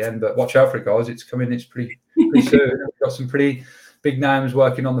off at the end, but watch out for it, guys. It's coming. It's pretty soon. We've got some pretty big names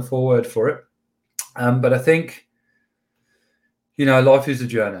working on the foreword for it. But I think, life is a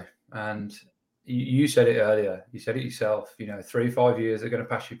journey, and you said it earlier. You said it yourself. 3-5 years are going to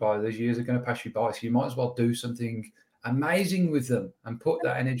pass you by. Those years are going to pass you by. So you might as well do something amazing with them and put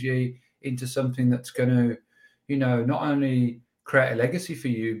that energy into something that's going to, not only create a legacy for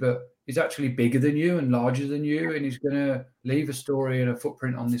you, but is actually bigger than you and larger than you, and is going to leave a story and a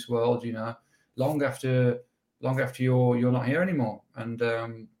footprint on this world, long after you're not here anymore. And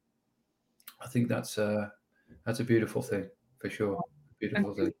I think that's a beautiful thing for sure.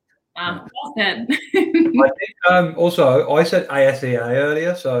 Beautiful thing. Well said. I think, also, I said ASEA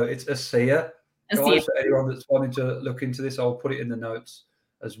earlier, so it's ASEA. Guys, for anyone that's wanting to look into this, I'll put it in the notes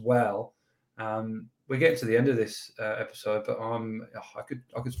as well. We're getting to the end of this episode, but I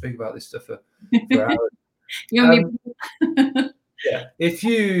could speak about this stuff for hours. Yeah,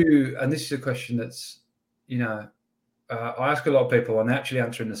 and this is a question that's, I ask a lot of people, and they actually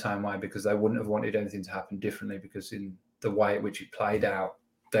answer in the same way because they wouldn't have wanted anything to happen differently, because in the way in which it played out,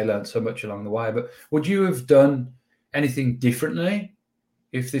 they learned so much along the way. But would you have done anything differently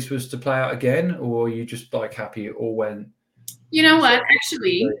if this was to play out again, or are you just happy it all went? You know what?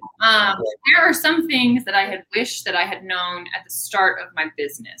 Actually, there are some things that I had wished that I had known at the start of my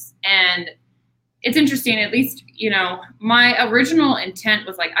business. And it's interesting, at least, my original intent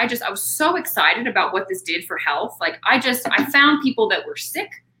was I was so excited about what this did for health. I found people that were sick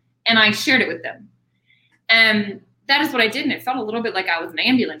and I shared it with them. And that is what I did. And it felt a little bit like I was an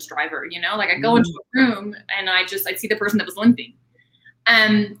ambulance driver, I go into a room and I'd see the person that was limping.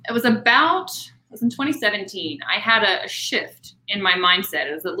 And it was in 2017, I had a shift in my mindset.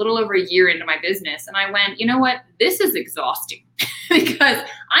 It was a little over a year into my business. And I went, you know what? This is exhausting because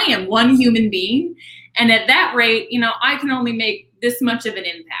I am one human being. And at that rate, I can only make this much of an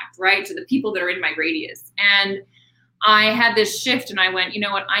impact, right, to the people that are in my radius. And I had this shift and I went, you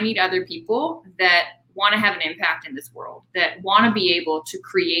know what? I need other people that want to have an impact in this world, that want to be able to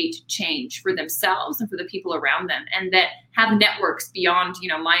create change for themselves and for the people around them, and that have networks beyond,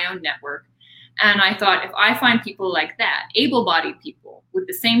 my own network. And I thought, if I find people like that, able-bodied people with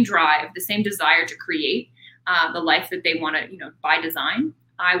the same drive, the same desire to create the life that they want to, by design,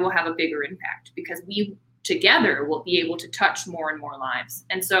 I will have a bigger impact, because we together will be able to touch more and more lives.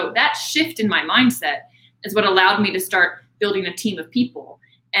 And so that shift in my mindset is what allowed me to start building a team of people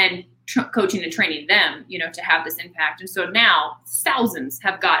and coaching and training them, to have this impact. And so now thousands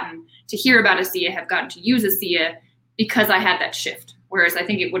have gotten to hear about ASEA, have gotten to use ASEA because I had that shift. Whereas I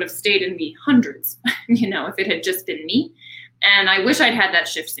think it would have stayed in the hundreds, if it had just been me. And I wish I'd had that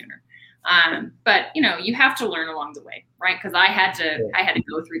shift sooner. But you have to learn along the way, right? Because I had to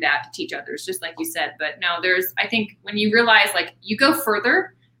go through that to teach others, just like you said. But no, I think when you realize you go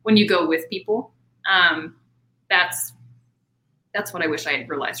further when you go with people, that's what I wish I had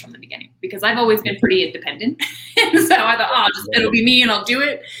realized from the beginning, because I've always been pretty independent. And so I thought, it'll be me and I'll do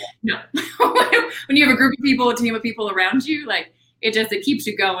it. No, when you have a group of people, a team of people around you, it keeps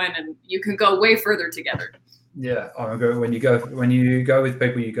you going, and you can go way further together. Yeah, I agree. When you go with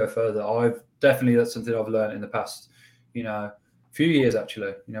people, you go further. That's something I've learned in the past, few years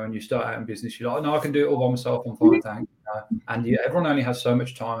actually. When you start out in business, you're like, no, I can do it all by myself. I'm fine, thanks. And everyone only has so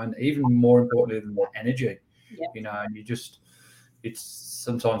much time, and even more importantly than that, energy. Yeah. And it's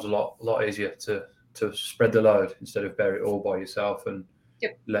sometimes a lot easier to spread the load instead of bear it all by yourself, and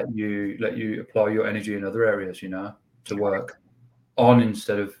let you apply your energy in other areas, to work on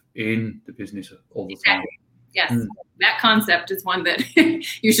instead of in the business all the time. Yes, that concept is one that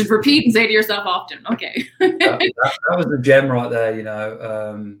you should repeat and say to yourself often. Okay. that was the gem right there.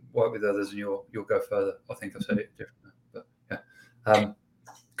 Work with others and you'll go further. I think I've said it differently, but yeah.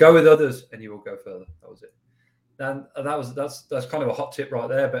 Go with others and you will go further. That was it. And that's kind of a hot tip right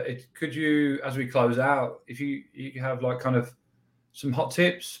there. But could you, as we close out, if you have kind of some hot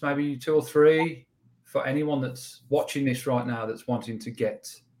tips, maybe 2 or 3 for anyone that's watching this right now that's wanting to get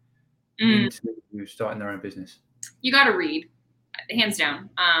into starting their own business? You got to read, hands down.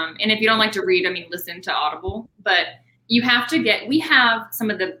 And if you don't like to read, listen to Audible. But we have some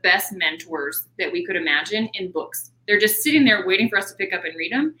of the best mentors that we could imagine in books. They're just sitting there waiting for us to pick up and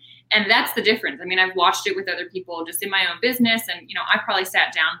read them. And that's the difference. I've watched it with other people just in my own business. And, I probably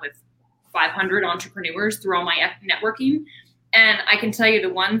sat down with 500 entrepreneurs through all my networking. And I can tell you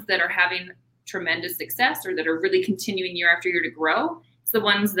the ones that are having tremendous success, or that are really continuing year after year to grow, it's the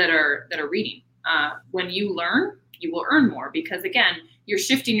ones that are reading. When you learn, you will earn more, because again, you're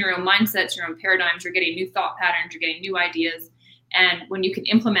shifting your own mindsets, your own paradigms, you're getting new thought patterns, you're getting new ideas. And when you can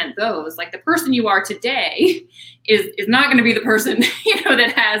implement those, like the person you are today is not going to be the person,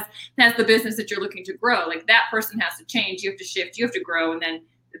 that has the business that you're looking to grow. Like that person has to change. You have to shift, you have to grow, and then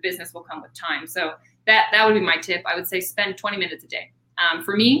the business will come with time. So that would be my tip. I would say spend 20 minutes a day.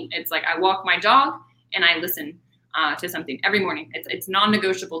 For me, it's like I walk my dog and I listen to something every morning. It's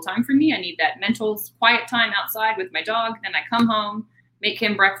non-negotiable time for me. I need that mental quiet time outside with my dog. Then I come home, make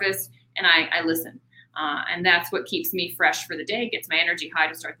him breakfast, and I listen. And that's what keeps me fresh for the day, gets my energy high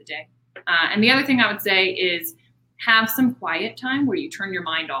to start the day. And the other thing I would say is have some quiet time where you turn your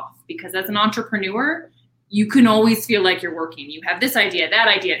mind off, because as an entrepreneur, you can always feel like you're working. You have this idea, that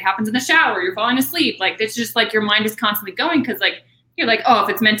idea, it happens in the shower, you're falling asleep. Like, it's just like your mind is constantly going, because like, you're like, oh, if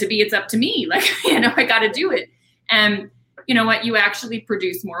it's meant to be, it's up to me. Like, I got to do it. And you know what? You actually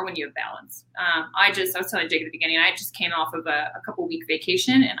produce more when you have balance. I was telling Jake at the beginning, I just came off of a couple week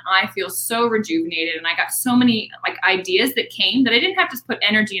vacation, and I feel so rejuvenated, and I got so many like ideas that came that I didn't have to put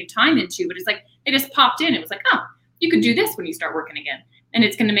energy and time into, but it's like, they just popped in. It was like, oh, you could do this when you start working again, and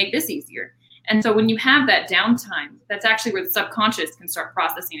it's going to make this easier. And so when you have that downtime, that's actually where the subconscious can start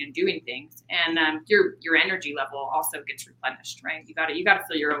processing and doing things. And your energy level also gets replenished, right? You got to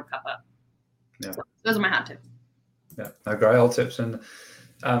fill your own cup up. Yeah. So those are my hot tips. Yeah, no, great old tips. And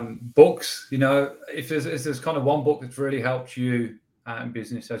books, if there's kind of one book that's really helped you in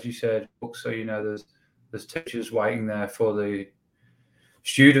business, as you said, books. So, there's teachers waiting there for the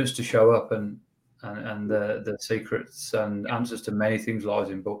students to show up, and the secrets and answers to many things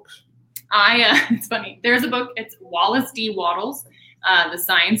lies in books. It's funny. There's a book. It's Wallace D. Wattles, The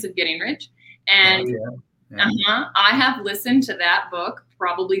Science of Getting Rich. And I have listened to that book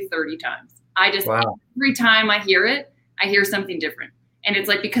probably 30 times. Every time I hear it, I hear something different. And it's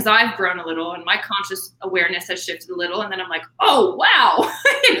like, because I've grown a little and my conscious awareness has shifted a little. And then I'm like, oh, wow,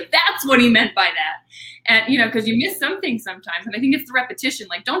 that's what he meant by that. And, because you miss something sometimes. And I think it's the repetition.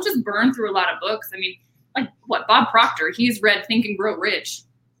 Like, don't just burn through a lot of books. I mean, like Bob Proctor, he's read Think and Grow Rich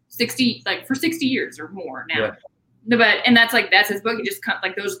for 60 years or more now. Yeah. And that's his book. He just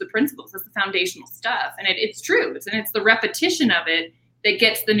those are the principles. That's the foundational stuff. And it's true. It's the repetition of it that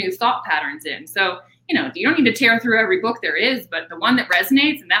gets the new thought patterns in. So, you don't need to tear through every book there is, but the one that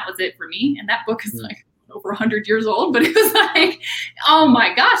resonates, and that was it for me. And that book is like over 100 years old, but it was like, oh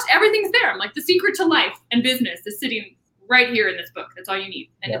my gosh, everything's there. I'm like, the secret to life and business is sitting right here in this book. That's all you need.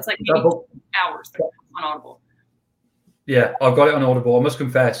 And it's like hours on Audible. Yeah, I've got it on Audible. I must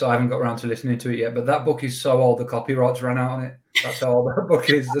confess, I haven't got around to listening to it yet, but that book is so old, the copyrights ran out on it. That's how old that book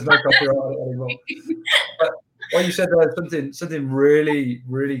is. There's no copyright on it anymore. But what you said there, something really,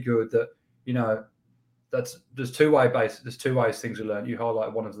 really good that, there's two ways things are learned. You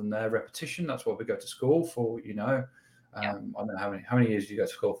highlight one of them there, repetition. That's what we go to school for, I don't know how many years you go to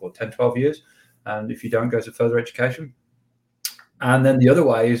school for, 10, 12 years. And if you don't go to further education. And then the other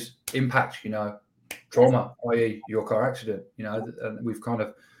way is impact, trauma, i.e. your car accident, and we've kind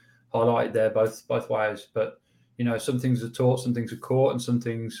of highlighted there both ways. But, some things are taught, some things are caught, and some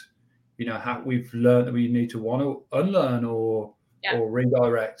things, how we've learned that we need to want to unlearn or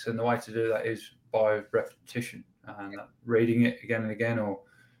redirect. And the way to do that is by repetition and reading it again and again, or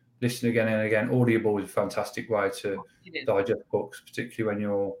listening again and again. Audible is a fantastic way to digest books, particularly when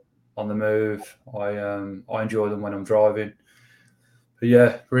you're on the move. I enjoy them when I'm driving. But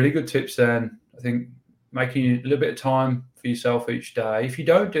yeah, really good tips then. I think making a little bit of time for yourself each day. If you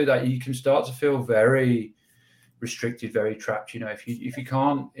don't do that, you can start to feel very restricted, very trapped. If you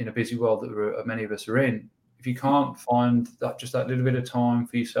can't, in a busy world that many of us are in, if you can't find that little bit of time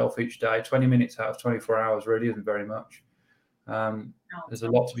for yourself each day, 20 minutes out of 24 hours really isn't very much. There's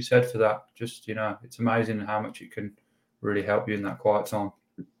a lot to be said for that. Just, it's amazing how much it can really help you in that quiet time.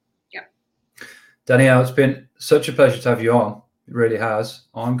 Yeah. Danielle, it's been such a pleasure to have you on. It really has.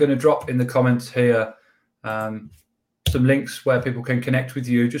 I'm going to drop in the comments here some links where people can connect with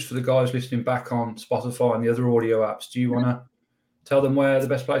you, just for the guys listening back on Spotify and the other audio apps. Do you want to tell them where the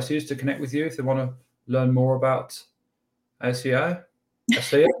best place is to connect with you if they want to learn more about ASEA?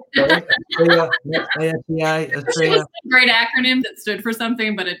 ASEA? It was a great acronym that stood for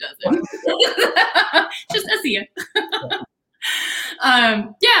something, but it doesn't. Just ASEA.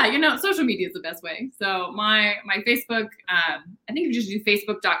 Social media is the best way. So my Facebook, I think you just do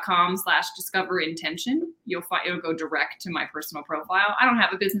facebook.com/discoverintention. It'll go direct to my personal profile. I don't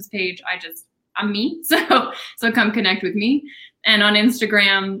have a business page. I'm me. So come connect with me. And on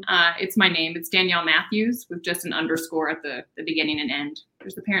Instagram, it's my name. It's Danielle Matthews with just an underscore at the beginning and end.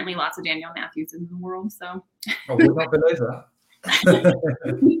 There's apparently lots of Danielle Matthews in the world. So I would not believe that.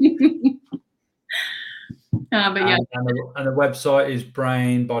 But yeah. And the website is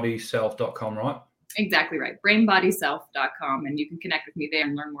brainbodyself.com, right? Exactly right. brainbodyself.com, and you can connect with me there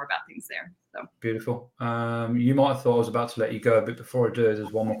and learn more about things there. So beautiful. You might have thought I was about to let you go, but before I do,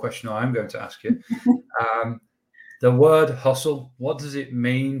 there's one more question I am going to ask you. The word hustle, what does it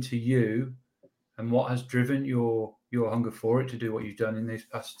mean to you, and what has driven your hunger for it to do what you've done in these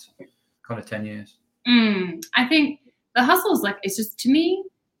past kind of 10 years? I think the hustle is it's just, to me,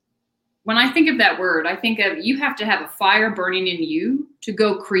 when I think of that word, I think of you have to have a fire burning in you to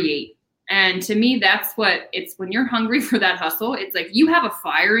go create. And to me, that's what it's when you're hungry for that hustle. It's like you have a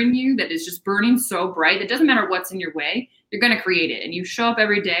fire in you that is just burning so bright. It doesn't matter what's in your way. You're going to create it. And you show up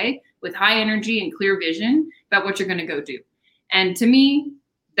every day with high energy and clear vision about what you're going to go do. And to me,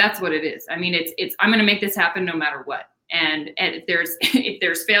 that's what it is. I mean, it's I'm going to make this happen no matter what. And if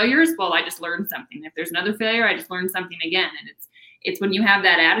there's failures, well, I just learned something. If there's another failure, I just learned something again. And it's when you have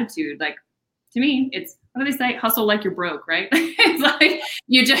that attitude, like, to me, it's, what do they say? Hustle like you're broke, right? It's like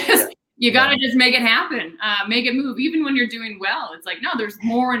you got to just make it happen, make it move. Even when you're doing well, it's like, no, there's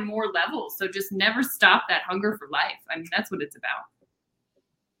more and more levels. So just never stop that hunger for life. I mean, that's what it's about.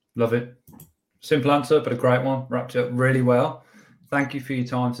 Love it. Simple answer, but a great one. Wrapped it up really well. Thank you for your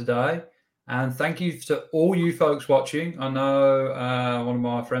time today. And thank you to all you folks watching. I know one of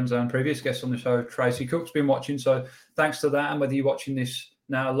my friends and previous guests on the show, Tracy Cook's been watching. So thanks to that. And whether you're watching this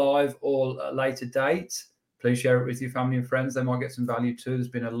now live or a later date, please share it with your family and friends. They might get some value too. There's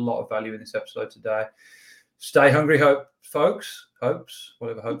been a lot of value in this episode today. Stay hungry, hopes,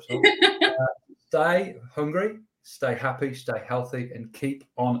 whatever hopes are. Stay hungry, stay happy, stay healthy, and keep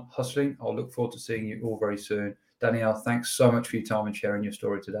on hustling. I'll look forward to seeing you all very soon. Danielle, thanks so much for your time and sharing your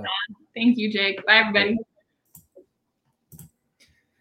story today. Thank you, Jake. Bye, everybody.